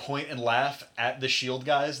to point and laugh at the Shield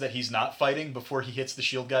guys that he's not fighting before he hits the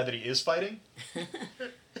Shield guy that he is fighting.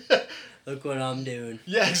 Look what I'm doing.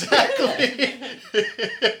 Yeah, exactly.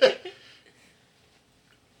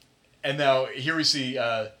 And now here we see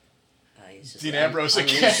Dean Ambrose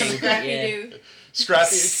again. Scrappy Doo.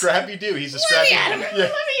 Scrappy Doo. He's a scrappy. Let me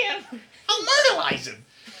at him. I'll murderize him.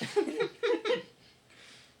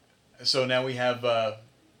 So now we have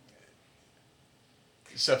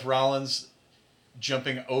Seth Rollins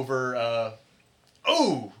jumping over.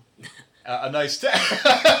 A nice tag.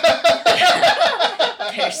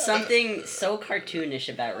 There's something so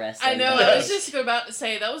cartoonish about wrestling. I know. Yes. I was just about to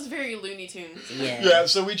say that was very Looney Tunes. Yeah.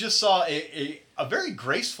 So we just saw a very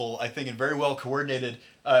graceful, I think, and very well coordinated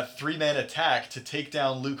 3-man attack to take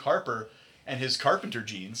down Luke Harper and his carpenter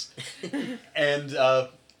jeans, and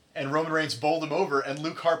Roman Reigns bowled him over, and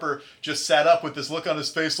Luke Harper just sat up with this look on his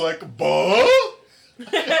face like, "Buh?"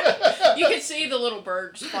 You could see the little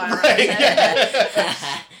birds flying around his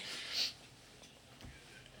head.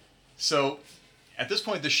 So, at this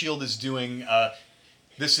point, the Shield is doing.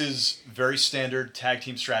 This is very standard tag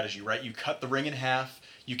team strategy, right? You cut the ring in half.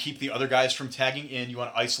 You keep the other guys from tagging in. You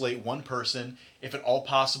want to isolate one person. If at all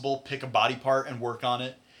possible, pick a body part and work on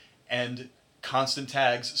it. And constant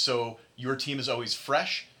tags, so your team is always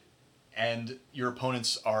fresh, and your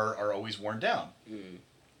opponents are always worn down.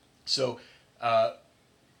 So,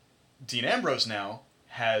 Dean Ambrose now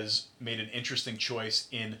has made an interesting choice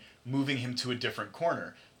in moving him to a different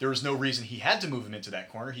corner. There was no reason he had to move him into that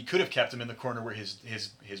corner. He could have kept him in the corner where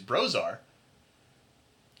his bros are.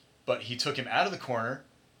 But he took him out of the corner,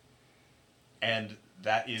 and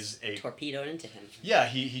that is a... torpedoed into him. Yeah,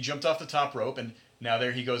 he jumped off the top rope, and now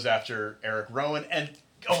there he goes after Eric Rowan, and...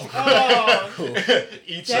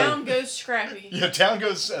 Down goes Scrappy. Yeah, down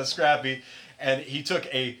goes Scrappy, and he took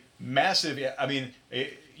a massive...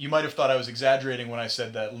 you might have thought I was exaggerating when I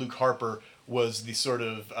said that Luke Harper was the sort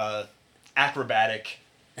of acrobatic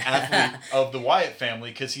athlete of the Wyatt family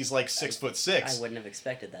because he's like 6'6". I wouldn't have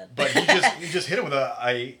expected that. But he just hit him with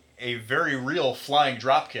a very real flying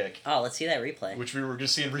drop kick, Oh, let's see that replay. which we were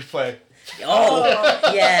just seeing replay.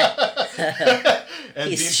 Oh, yeah. And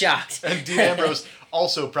He's shocked. And Dean Ambrose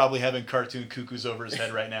also probably having cartoon cuckoos over his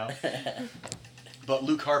head right now. But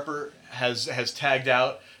Luke Harper has tagged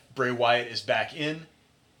out. Bray Wyatt is back in.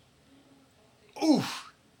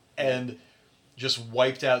 Oof! And just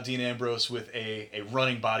wiped out Dean Ambrose with a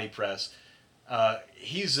running body press.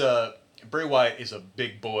 Bray Wyatt is a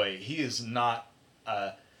big boy. He is not.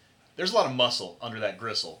 There's a lot of muscle under that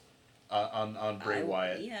gristle on Bray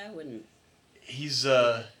Wyatt. Yeah, I wouldn't. He's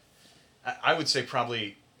I would say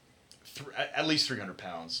probably at least 300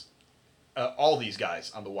 pounds. All these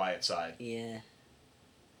guys on the Wyatt side. Yeah.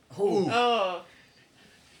 Ooh. Oh.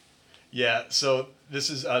 Yeah, so this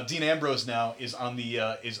is Dean Ambrose now is on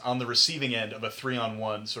the receiving end of a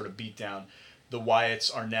 3-on-1 sort of beatdown. The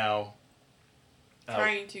Wyatts are now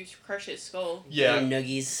Trying to crush his skull. yeah,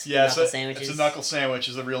 Nuggies. yeah. Knuckle So sandwiches. it's a knuckle sandwich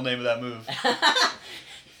is the real name of that move.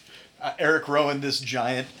 Eric Rowan, this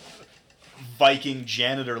giant Viking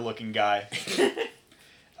janitor-looking guy.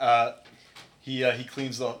 He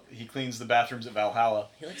cleans the bathrooms at Valhalla.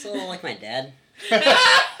 He looks a little like my dad.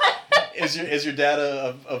 Is your dad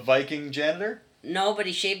a Viking janitor? No, but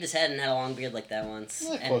he shaved his head and had a long beard like that once.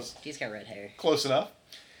 Yeah, and close. he's got red hair. Close enough.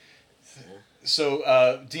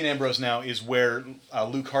 So Dean Ambrose now is where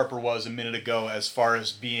Luke Harper was a minute ago as far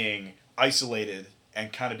as being isolated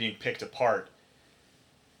and kind of being picked apart.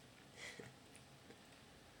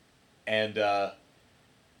 And the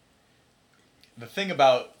thing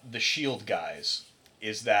about the Shield guys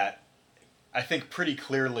is that I think pretty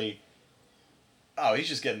clearly, oh, he's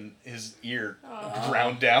just getting his ear Oh.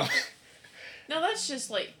 ground down. No, that's just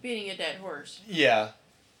like beating a dead horse. Yeah.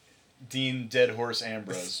 Dean Dead Horse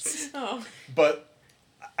Ambrose. Oh. But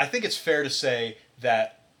I think it's fair to say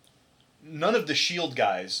that none of the Shield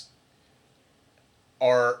guys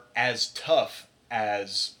are as tough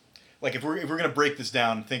as, like, if we're gonna break this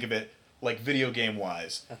down and think of it like video game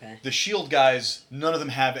wise, Okay. the Shield guys, none of them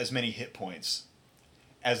have as many hit points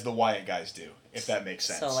as the Wyatt guys do, if that makes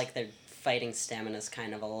sense. So, like, their fighting stamina's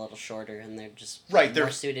kind of a little shorter, and they're just Right, more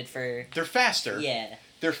they're- suited for... they're faster. Yeah.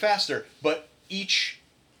 They're faster, but each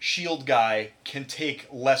Shield guy can take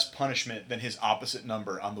less punishment than his opposite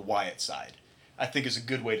number on the Wyatt side. I think is a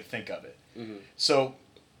good way to think of it. Mm-hmm. So,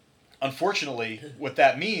 unfortunately, what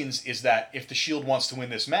that means is that if the Shield wants to win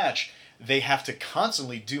this match, they have to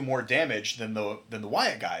constantly do more damage than the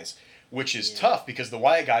Wyatt guys, which is tough because the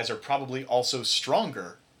Wyatt guys are probably also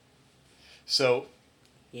stronger. So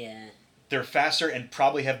Yeah. they're faster and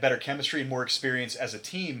probably have better chemistry and more experience as a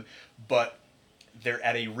team, but they're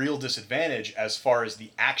at a real disadvantage as far as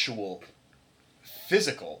the actual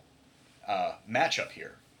physical matchup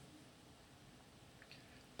here.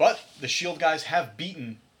 But the Shield guys have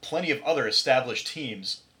beaten plenty of other established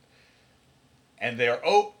teams, and they are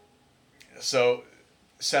so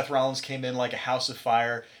Seth Rollins came in like a house of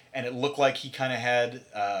fire, and it looked like he kind of had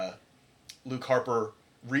Luke Harper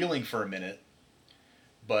reeling for a minute,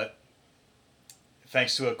 but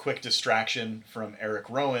thanks to a quick distraction from Eric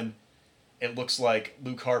Rowan, it looks like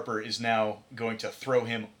Luke Harper is now going to throw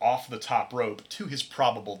him off the top rope to his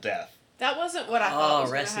probable death. That wasn't what I thought Oh, was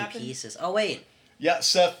going to rest in happen. pieces. Oh, wait. Yeah,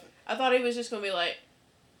 Seth. I thought he was just going to be like,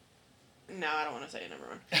 no, I don't want to say it, never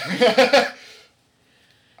mind.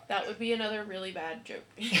 That would be another really bad joke.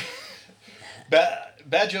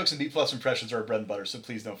 Bad jokes and B+ impressions are our bread and butter, so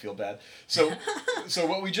please don't feel bad. So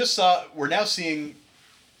what we just saw, we're now seeing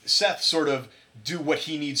Seth sort of do what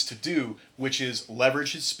he needs to do, which is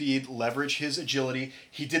leverage his speed, leverage his agility.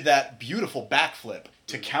 He did that beautiful backflip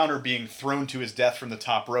to counter being thrown to his death from the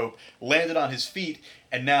top rope, landed on his feet,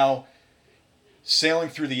 and now sailing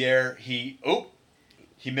through the air, he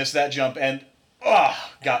missed that jump and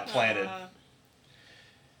got planted.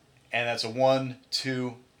 And that's a 1,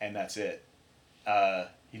 2, and that's it.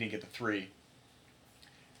 He didn't get the 3.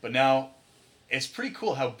 But now, it's pretty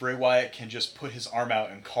cool how Bray Wyatt can just put his arm out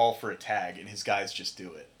and call for a tag, and his guys just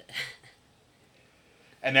do it.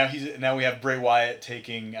 And now we have Bray Wyatt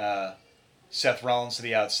taking Seth Rollins to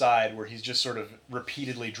the outside, where he's just sort of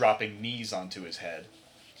repeatedly dropping knees onto his head.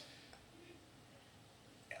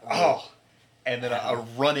 And then a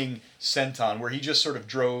running senton, where he just sort of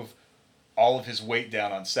drove all of his weight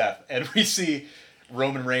down on Seth. And we see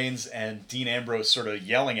Roman Reigns and Dean Ambrose sort of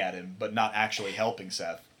yelling at him, but not actually helping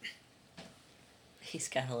Seth. He's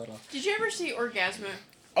got a little... Did you ever see Orgasmo?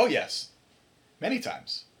 Oh, yes. Many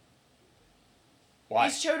times. Why?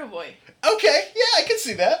 He's Chota Boy. Okay, yeah, I can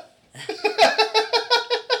see that.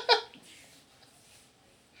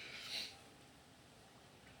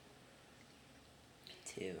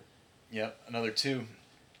 Two. Yep, another 2.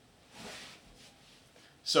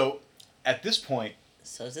 So, at this point,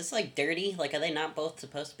 So is this like dirty? Like, are they not both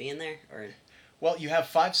supposed to be in there? Or well, you have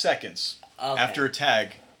 5 seconds okay. after a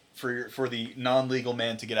tag for the non-legal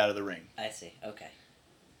man to get out of the ring. I see. Okay.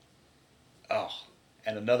 Oh,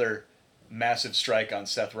 and another massive strike on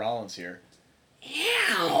Seth Rollins here.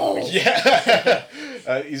 Ow! Yeah,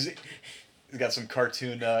 he's got some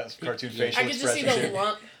cartoon facial I could expressions just see the here.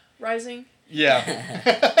 lump rising. Yeah.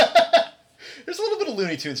 There's a little bit of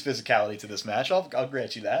Looney Tunes physicality to this match. I'll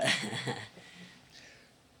grant you that.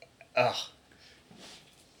 Ugh.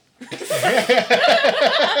 I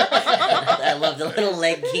love the little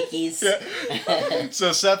leg kickies. Yeah.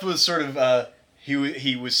 So Seth was sort of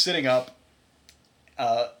he was sitting up,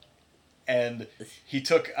 and he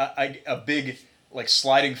took a big like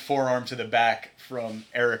sliding forearm to the back from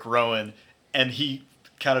Eric Rowan, and he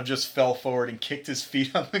kind of just fell forward and kicked his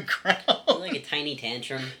feet on the ground. Like a tiny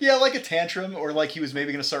tantrum. Yeah, like a tantrum, or like he was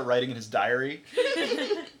maybe going to start writing in his diary.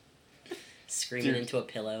 Screaming Dude. into a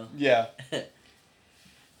pillow. Yeah.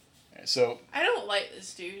 So. I don't like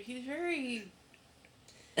this dude. He's very.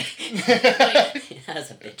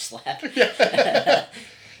 That's a bitch slap.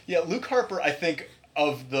 Yeah, Luke Harper, I think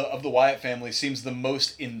of the Wyatt family, seems the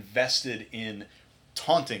most invested in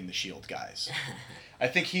taunting the Shield guys. I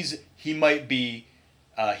think he might be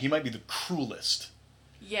the cruelest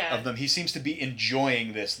Yeah. of them. He seems to be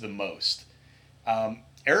enjoying this the most.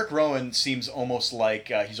 Eric Rowan seems almost like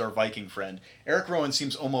he's our Viking friend. Eric Rowan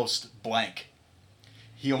seems almost blank.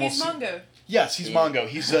 He's Mongo. Yes, he's Yeah. Mongo.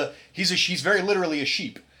 He's very literally a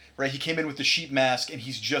sheep, right? He came in with the sheep mask and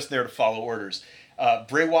he's just there to follow orders.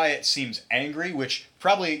 Bray Wyatt seems angry, which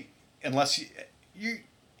probably unless you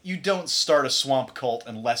don't start a swamp cult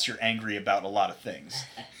unless you're angry about a lot of things.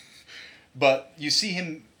 But you see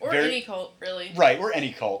him Or any cult, really. right, or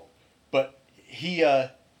any cult, but he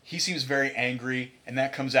seems very angry, and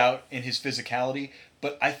that comes out in his physicality.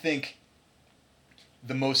 But I think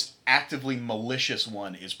the most actively malicious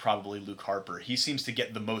one is probably Luke Harper. He seems to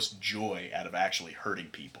get the most joy out of actually hurting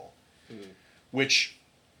people, which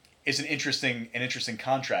is an interesting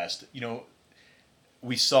contrast. You know,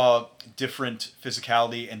 we saw different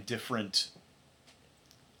physicality and different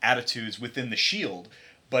attitudes within the Shield,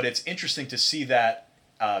 but it's interesting to see that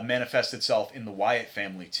manifest itself in the Wyatt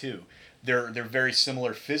family too. They're very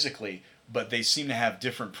similar physically, but they seem to have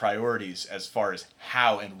different priorities as far as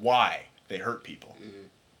how and why they hurt people.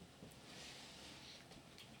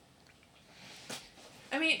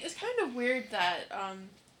 I mean, it's kind of weird that,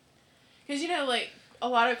 because, you know, like, a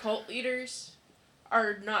lot of cult leaders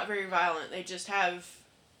are not very violent. They just have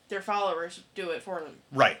their followers do it for them.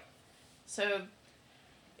 Right. So,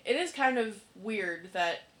 it is kind of weird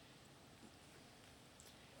that,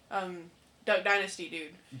 Duck Dynasty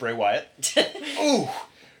dude. Bray Wyatt. Ooh.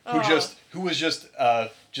 Who just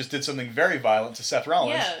did something very violent to Seth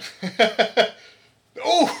Rollins. Yeah.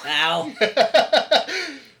 Ooh. Ow.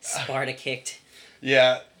 Sparta kicked.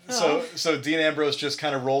 Yeah. Oh. So Dean Ambrose just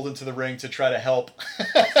kind of rolled into the ring to try to help.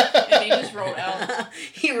 And he just rolled out.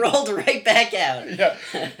 He rolled right back out. Yeah.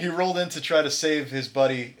 He rolled in to try to save his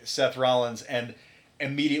buddy Seth Rollins and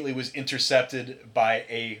immediately was intercepted by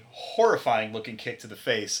a horrifying looking kick to the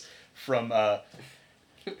face from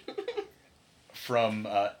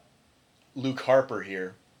Luke Harper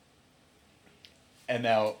here. And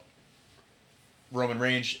now Roman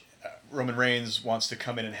Reigns wants to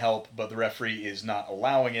come in and help, but the referee is not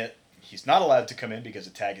allowing it. He's not allowed to come in because a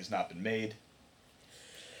tag has not been made.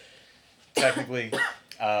 Technically,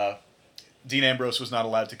 Dean Ambrose was not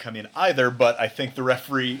allowed to come in either, but I think the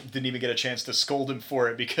referee didn't even get a chance to scold him for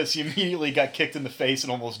it because he immediately got kicked in the face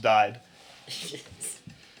and almost died.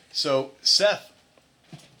 So Seth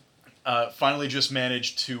finally just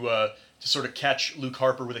managed to sort of catch Luke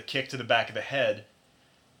Harper with a kick to the back of the head,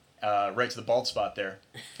 right to the bald spot there,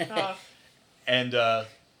 and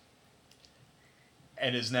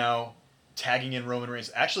is now tagging in Roman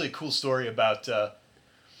Reigns. Actually, a cool story about.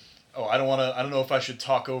 I don't know if I should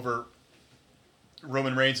talk over.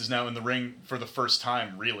 Roman Reigns is now in the ring for the first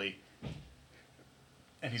time, really,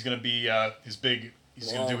 and he's gonna be his big.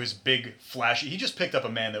 He's going to do his big flashy. He just picked up a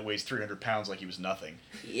man that weighs 300 pounds like he was nothing.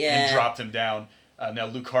 Yeah. And dropped him down. Now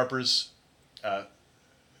Luke Harper's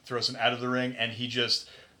throws him out of the ring, and he just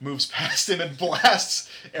moves past him and blasts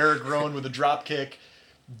Eric Rowan with a drop kick.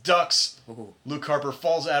 Ducks. Ooh. Luke Harper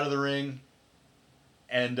falls out of the ring.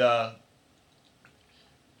 And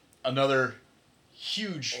another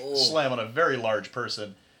huge slam on a very large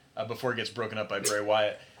person. before it gets broken up by Bray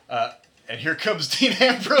Wyatt. And here comes Dean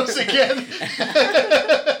Ambrose again,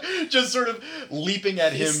 just sort of leaping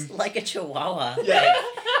at He's him. like a chihuahua. Yeah.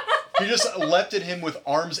 He just leapt at him with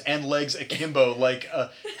arms and legs akimbo. Like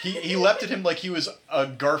he leapt at him like he was a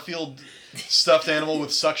Garfield stuffed animal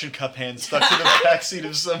with suction cup hands stuck to the backseat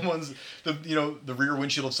of someone's, the rear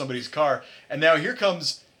windshield of somebody's car. And now here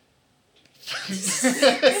comes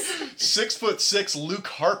 6'6" Luke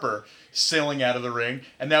Harper sailing out of the ring,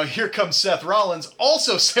 and now here comes Seth Rollins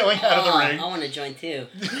also sailing out of the ring. I want to join too.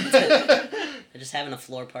 They're just having a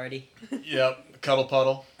floor party. Yep, cuddle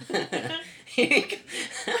puddle. Here you go.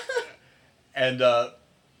 And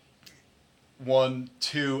 1,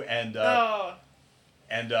 2, and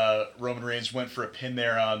Roman Reigns went for a pin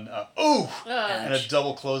there on and a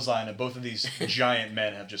double clothesline, and both of these giant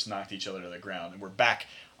men have just knocked each other to the ground, and we're back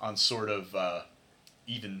on sort of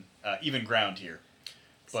even ground here.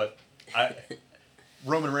 But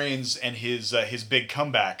Roman Reigns and his big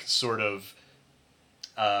comeback sort of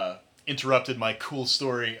interrupted my cool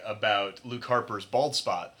story about Luke Harper's bald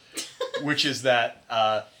spot, which is that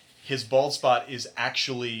his bald spot is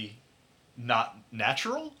actually not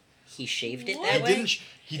natural. He shaved it What? that way?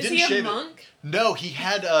 He Is didn't he a shave monk? it. No, he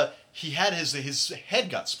had his head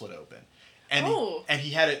got split open, and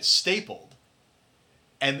he had it stapled,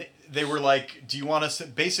 and they were like, "Do you want us to?"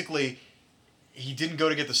 Basically, he didn't go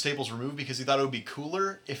to get the staples removed because he thought it would be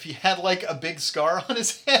cooler if he had like a big scar on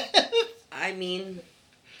his head. I mean,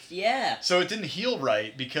 yeah. So it didn't heal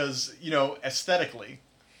right because aesthetically.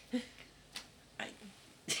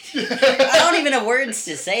 I don't even have words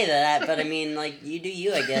to say to that, but I mean, like, you do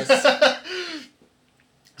you, I guess.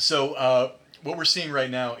 So what we're seeing right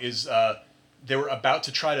now is they were about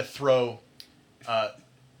to try to throw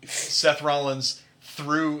Seth Rollins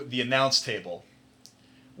through the announce table,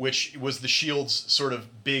 which was the Shield's sort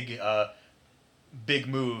of big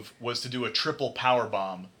move, was to do a triple power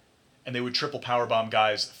bomb, and they would triple power bomb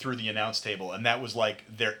guys through the announce table, and that was like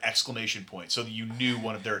their exclamation point, so that you knew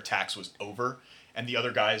one of their attacks was over, and the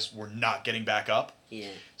other guys were not getting back up. Yeah.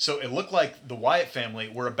 So it looked like the Wyatt family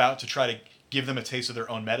were about to try to give them a taste of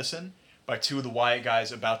their own medicine by two of the Wyatt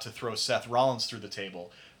guys about to throw Seth Rollins through the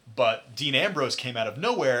table. But Dean Ambrose came out of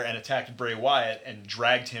nowhere and attacked Bray Wyatt and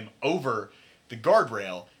dragged him over the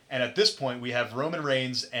guardrail. And at this point, we have Roman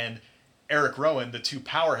Reigns and Eric Rowan, the two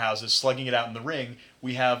powerhouses, slugging it out in the ring.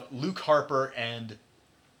 We have Luke Harper and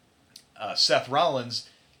Seth Rollins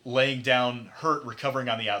laying down hurt, recovering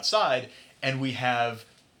on the outside. And we have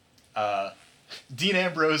Dean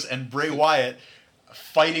Ambrose and Bray Wyatt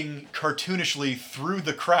fighting cartoonishly through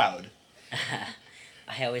the crowd.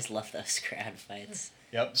 I always love those crowd fights.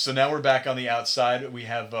 Yep. So now we're back on the outside. We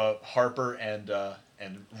have Harper and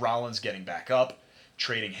Rollins getting back up,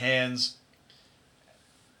 trading hands.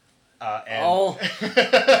 And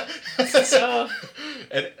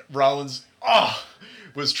and Rollins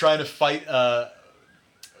was trying to fight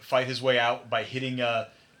his way out by hitting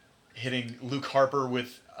Luke Harper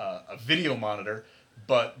with a video monitor,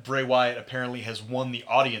 but Bray Wyatt apparently has won the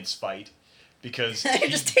audience fight because They're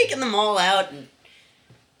just taking them all out. And...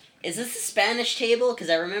 Is this the Spanish table? Because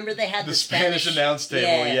I remember they had the Spanish announce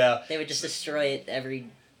table. Yeah, they would just destroy it every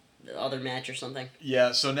other match or something.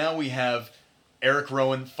 Yeah, so now we have Eric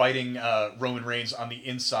Rowan fighting Roman Reigns on the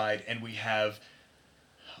inside, and we have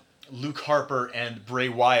Luke Harper and Bray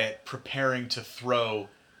Wyatt preparing to throw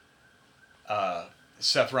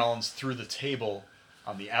Seth Rollins through the table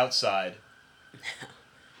on the outside.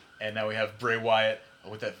 And now we have Bray Wyatt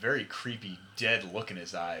with that very creepy, dead look in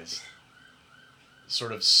his eyes,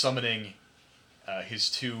 sort of summoning his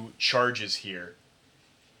two charges here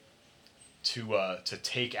to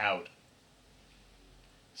take out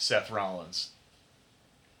Seth Rollins,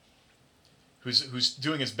 who's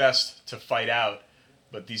doing his best to fight out,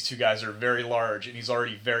 but these two guys are very large, and he's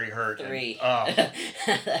already very hurt. 3. And,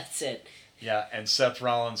 That's it. yeah, and Seth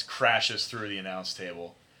Rollins crashes through the announce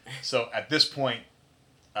table. So at this point,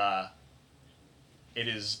 it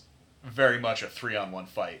is very much a 3-on-1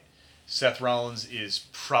 fight. Seth Rollins is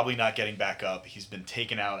probably not getting back up. He's been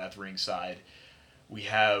taken out at the ringside. We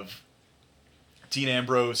have Dean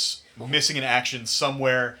Ambrose missing in action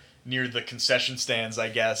somewhere near the concession stands, I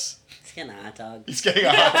guess. He's getting a hot dog. He's getting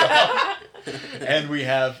a hot dog. And we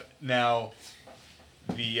have now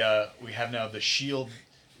the Shield,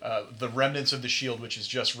 the remnants of the Shield, which is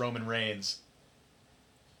just Roman Reigns.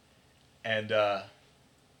 And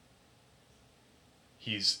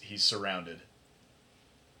he's surrounded.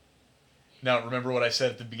 Now, remember what I said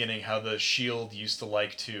at the beginning, how the Shield used to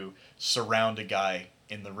like to surround a guy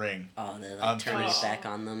in the ring. Oh, they on like turn it back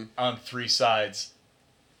on them. On 3 sides.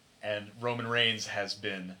 And Roman Reigns has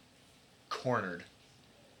been cornered.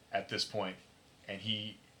 at this point, and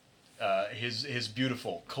he, his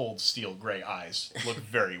beautiful cold steel gray eyes look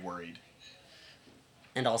very worried,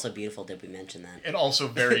 And also beautiful, did we mention that? and also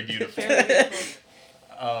very beautiful. Very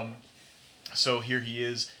beautiful. So here he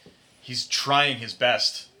is. He's trying his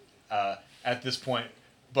best at this point,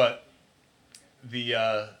 but the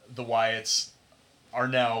Wyatts are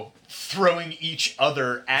now throwing each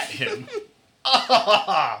other at him.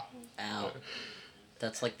 Ow.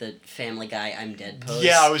 That's like the Family Guy I'm dead pose.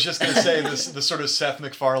 Yeah, I was just gonna say this the sort of Seth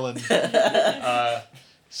MacFarlane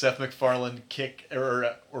kick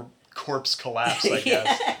or corpse collapse, I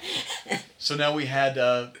guess. So now we had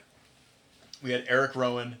Eric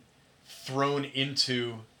Rowan thrown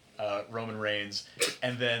into Roman Reigns,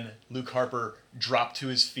 and then Luke Harper dropped to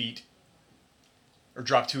his feet, or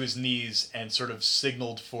dropped to his knees, and sort of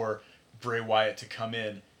signaled for Bray Wyatt to come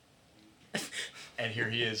in. And here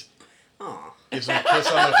he is. Aw. Gives him a kiss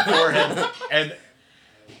on the forehead, and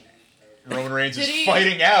Roman Reigns is Did he-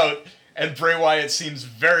 fighting out, and Bray Wyatt seems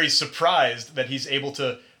very surprised that he's able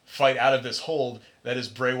to fight out of this hold. That is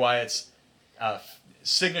Bray Wyatt's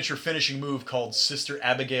signature finishing move called Sister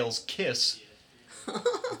Abigail's Kiss.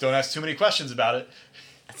 Don't ask too many questions about it.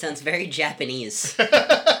 That sounds very Japanese.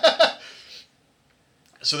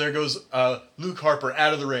 So there goes Luke Harper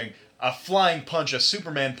out of the ring. A flying punch, a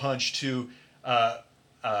Superman punch to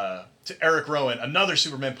Eric Rowan. Another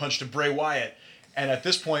Superman punch to Bray Wyatt. And at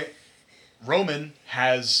this point, Roman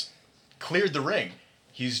has cleared the ring.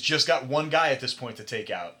 He's just got one guy at this point to take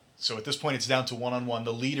out. So at this point, it's down to one-on-one,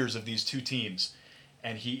 the leaders of these two teams.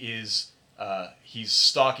 And he is he's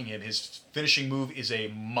stalking him. His finishing move is a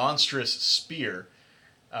monstrous spear,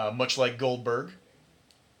 much like Goldberg.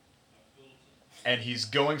 And he's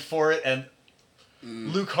going for it, and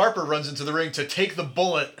Luke Harper runs into the ring to take the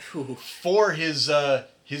bullet for his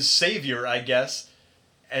savior, I guess.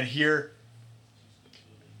 And here,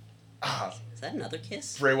 Is that another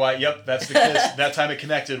kiss? Bray Wyatt, yep, that's the kiss. That time it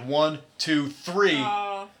connected. 1, 2, 3.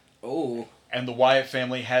 Oh. And the Wyatt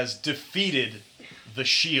family has defeated the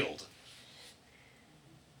Shield.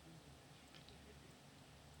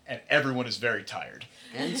 And everyone is very tired.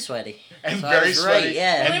 And sweaty. And So I very was sweaty. right,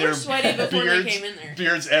 yeah. And They were their sweaty before they beards, came in there.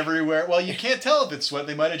 Beards everywhere. Well, you can't tell if it's sweat.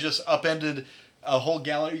 They might have just upended a whole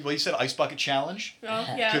gallon. Well, you said ice bucket challenge. Oh,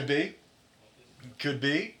 yeah. Could be. Could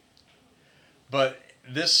be. But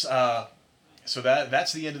this, so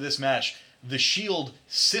that's the end of this match. The Shield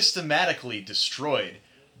systematically destroyed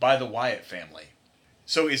by the Wyatt family.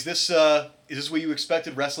 So is this what you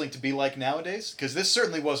expected wrestling to be like nowadays? Because this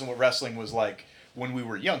certainly wasn't what wrestling was like when we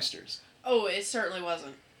were youngsters. Oh, it certainly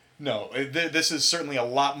wasn't. No, this is certainly a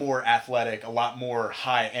lot more athletic, a lot more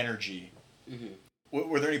high energy. Mm-hmm.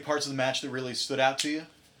 Were there any parts of the match that really stood out to you?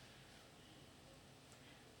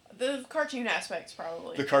 The cartoon aspects,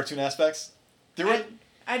 probably. The cartoon aspects? There were...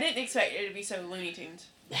 I didn't expect it to be so Looney Tunes.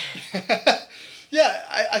 Yeah,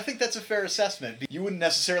 I think that's a fair assessment. You wouldn't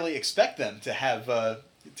necessarily expect them to have.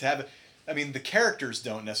 I mean, the characters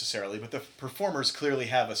don't necessarily, but the performers clearly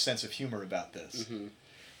have a sense of humor about this. Mm-hmm.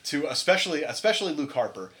 To especially Luke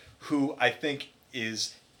Harper, who I think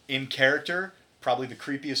is in character probably the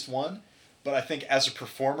creepiest one, but I think as a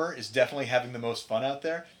performer is definitely having the most fun out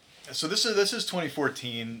there. So this is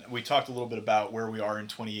 2014. We talked a little bit about where we are in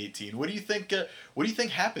 2018. What do you think? What do you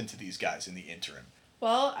think happened to these guys in the interim?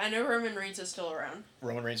 Well, I know Roman Reigns is still around.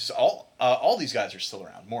 Roman Reigns is all these guys are still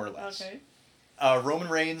around, more or less. Okay. Roman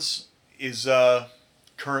Reigns is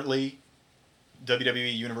currently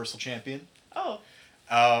WWE Universal Champion. Oh,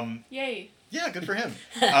 yay. Yeah, good for him.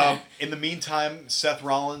 In the meantime, Seth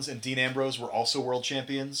Rollins and Dean Ambrose were also world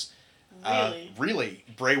champions. Really? Really.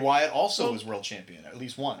 Bray Wyatt also was world champion, at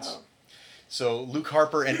least once. So Luke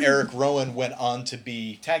Harper and Eric Rowan went on to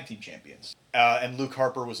be tag team champions. And Luke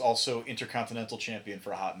Harper was also Intercontinental Champion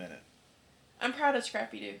for a hot minute. I'm proud of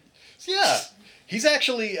Scrappy Doo. Yeah, he's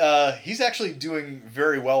actually doing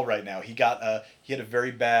very well right now. He had a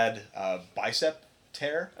very bad bicep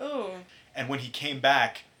tear, Oh. and when he came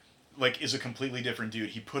back, is a completely different dude.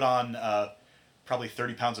 He put on probably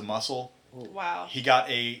 30 pounds of muscle. Wow. He got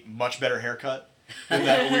a much better haircut than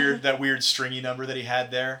that weird stringy number that he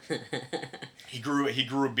had there. He grew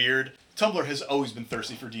a beard. Tumblr has always been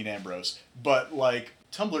thirsty for Dean Ambrose, but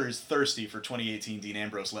Tumblr is thirsty for 2018 Dean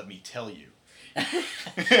Ambrose. Let me tell you.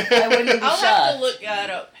 I wouldn't be I'll shocked. have to look that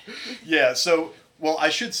up. Yeah. So, well, I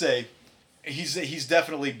should say, he's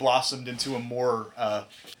definitely blossomed into a more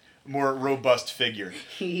robust figure.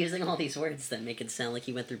 You're using all these words that make it sound like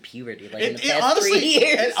he went through puberty, in the It past honestly, 3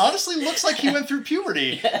 years. it honestly looks like he went through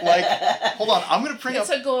puberty. Hold on, I'm gonna bring It's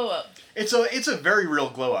up. a glow up. It's a very real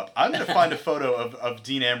glow up. I'm gonna find a photo of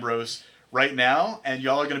Dean Ambrose right now, and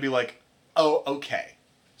y'all are gonna be like, oh, okay.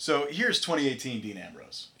 So here's 2018 Dean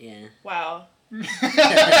Ambrose. Yeah. Wow.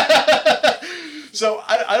 So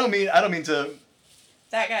I don't mean to.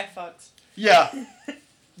 That guy fucks. Yeah,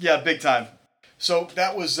 yeah, big time. So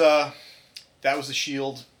that was the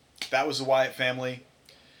Shield, that was the Wyatt family.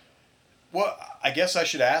 Well, I guess I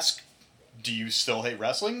should ask, do you still hate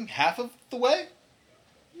wrestling half of the way?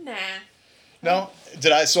 Nah. No,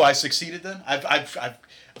 did I? So I succeeded then.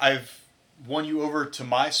 I've won you over to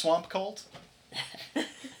my swamp cult.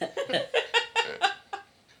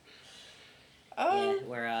 Yeah,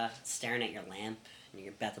 we're staring at your lamp and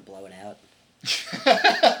you're about to blow it out.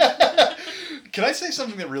 Can I say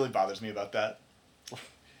something that really bothers me about that?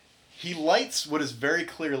 He lights what is very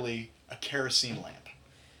clearly a kerosene lamp.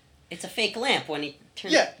 It's a fake lamp when he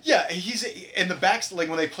turns. Yeah. He's in the back, like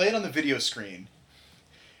when they play it on the video screen,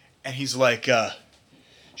 and he's like,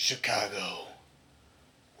 "Chicago,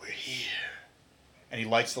 we're here," and he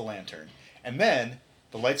lights the lantern, and then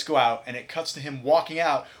the lights go out, and it cuts to him walking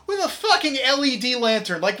out with a fucking LED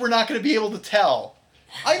lantern, like we're not going to be able to tell.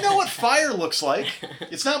 I know what fire looks like.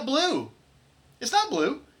 It's not blue. It's not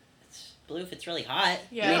blue. It's blue if it's really hot.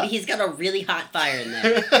 Yeah. Maybe he's got a really hot fire in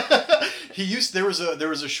there. There was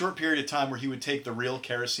a short period of time where he would take the real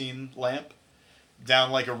kerosene lamp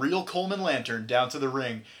down like a real Coleman lantern down to the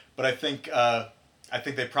ring, but I think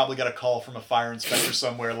they probably got a call from a fire inspector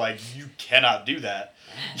somewhere like, you cannot do that.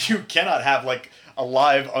 You cannot have like a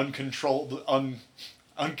live uncontrolled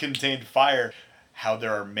uncontained fire. How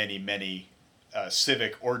there are many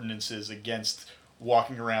civic ordinances against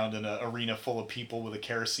walking around in an arena full of people with a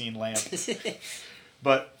kerosene lamp.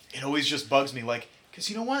 But it always just bugs me, like, because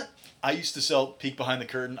you know what? I used to sell, peek behind the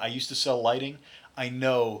curtain, I used to sell lighting. I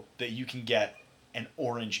know that you can get an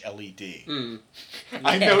orange LED.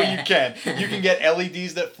 I know you can. You can get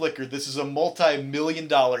LEDs that flicker. This is a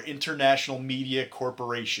multi-million-dollar international media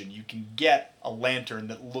corporation. You can get a lantern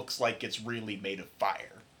that looks like it's really made of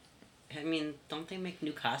fire. I mean, don't they make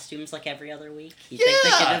new costumes like every other week? You Yeah. think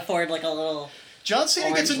they could afford like a little... John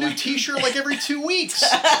Cena gets a new Orange t-shirt like every 2 weeks.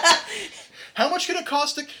 How much could it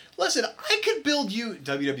cost to... Listen, I could build you...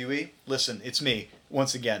 WWE, listen, it's me,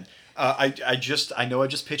 once again. I know I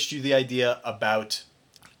just pitched you the idea about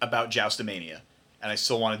Joustomania, and I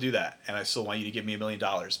still want to do that, and I still want you to give me $1 million.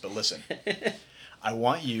 But listen, I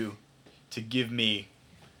want you to give me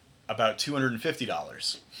about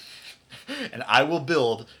 $250, and I will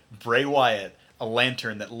build Bray Wyatt a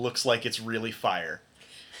lantern that looks like it's really fire.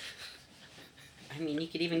 I mean, you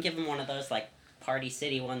could even give him one of those, like, Party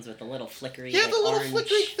City ones with the little flickery, Yeah, like, the little orange...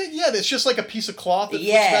 flickering thing. Yeah, it's just like a piece of cloth that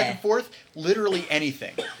flips Yeah. back and forth. Literally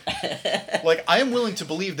anything. Like, I am willing to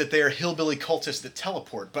believe that they are hillbilly cultists that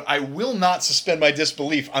teleport, but I will not suspend my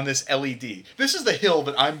disbelief on this LED. This is the hill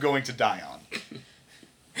that I'm going to die on.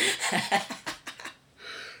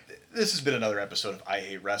 This has been another episode of I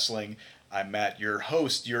Hate Wrestling. I'm Matt, your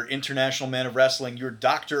host, your international man of wrestling, your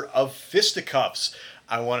doctor of fisticuffs.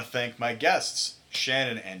 I want to thank my guests,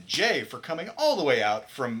 Shannon and Jay, for coming all the way out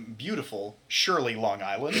from beautiful Shirley, Long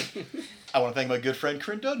Island. I want to thank my good friend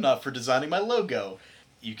Corinne Dodenhoff for designing my logo.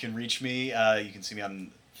 You can reach me, you can see me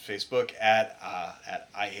on Facebook at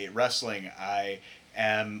I Hate Wrestling. I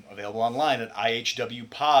am available online at ihwpod.com.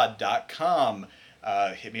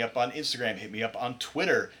 Hit me up on Instagram, hit me up on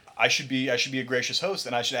Twitter. I should be a gracious host,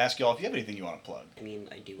 and I should ask y'all if you have anything you want to plug. I mean,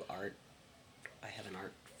 I do art. I have an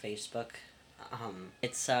art Facebook.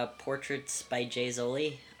 It's Portraits by Jay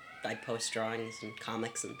Zoli. I post drawings and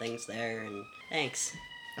comics and things there, and thanks.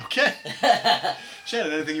 Okay.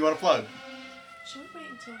 Shannon, anything you want to plug? Should we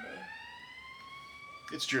wait until the...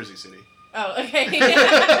 It's Jersey City. Oh, okay.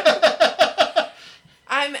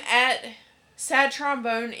 I'm at Sad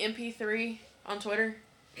Trombone MP3 on Twitter.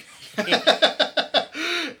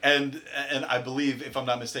 And I believe, if I'm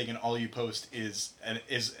not mistaken, all you post is an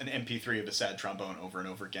MP3 of a sad trombone over and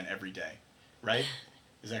over again every day, right?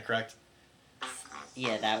 Is that correct?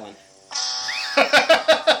 Yeah, that one.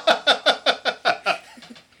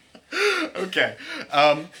 Okay.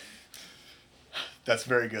 That's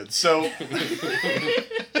very good. So,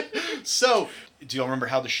 do y'all remember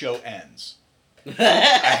how the show ends?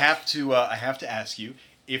 I have to ask you,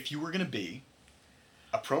 if you were going to be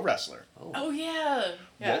a pro wrestler, Oh, yeah.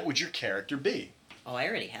 what would your character be? Oh, I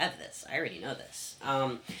already have this. I already know this.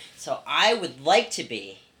 So I would like to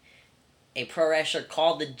be a pro wrestler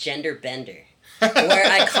called the Gender Bender, where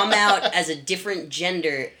I come out as a different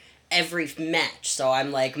gender every match. So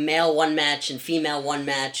I'm like male one match and female one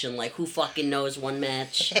match, and like who fucking knows one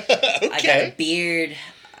match. Okay. I got a beard.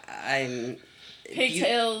 I'm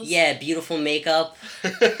Pigtails. beautiful makeup.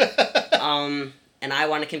 And I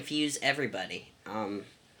want to confuse everybody.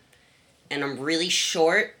 And I'm really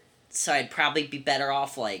short, so I'd probably be better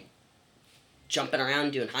off, like, jumping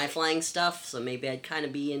around doing high-flying stuff, so maybe I'd kind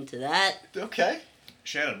of be into that. Okay.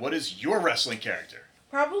 Shannon, what is your wrestling character?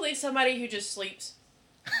 Probably somebody who just sleeps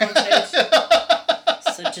on stage.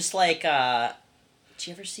 So just like, did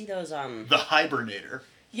you ever see those, The Hibernator.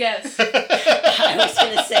 Yes. I was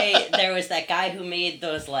gonna say, there was that guy who made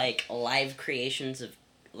those, like, live creations of,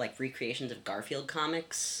 like, recreations of Garfield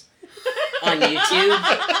comics on YouTube.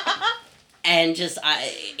 And just,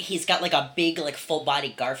 he's got, like, a big, like,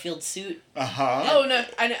 full-body Garfield suit. Uh-huh. Oh, no.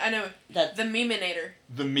 I know. That, The Meminator.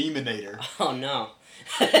 The Meminator. oh, no.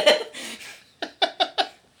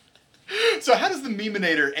 So how does the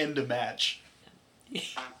Meminator end a match?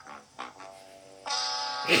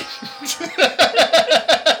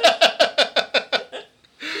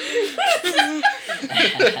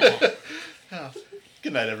 Oh,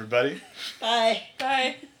 good night, everybody. Bye.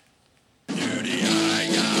 Bye. Do the eye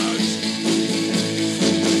gouge.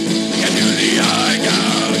 Yeah, do the eye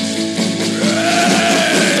gouge.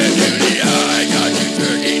 Do the eye gouge, you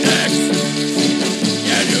turkey necks.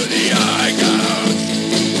 Yeah, do the eye gouge.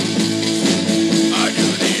 I do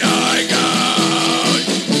the eye gouge.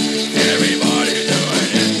 Everybody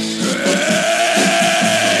doing it.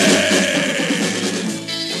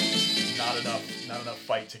 Not enough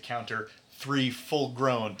fight to counter 3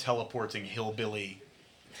 full-grown teleporting hillbilly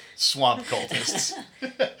swamp cultists.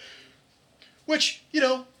 Which,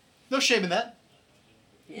 no shame in that.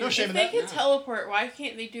 No shame If in they that. can teleport, why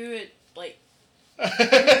can't they do it, like...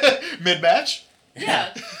 Mid-match?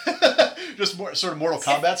 Yeah. Just more sort of Mortal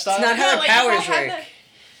Kombat style? not how- Yeah, their like, powers if I had work.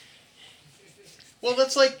 Well,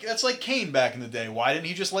 that's like Kane back in the day. Why didn't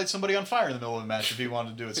he just light somebody on fire in the middle of a match if he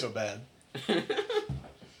wanted to do it so bad?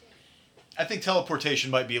 I think teleportation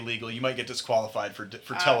might be illegal. You might get disqualified for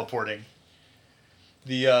teleporting.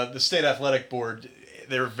 The state athletic board,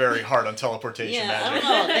 they're very hard on teleportation Yeah, I magic.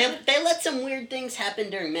 don't know. They let some weird things happen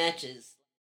during matches.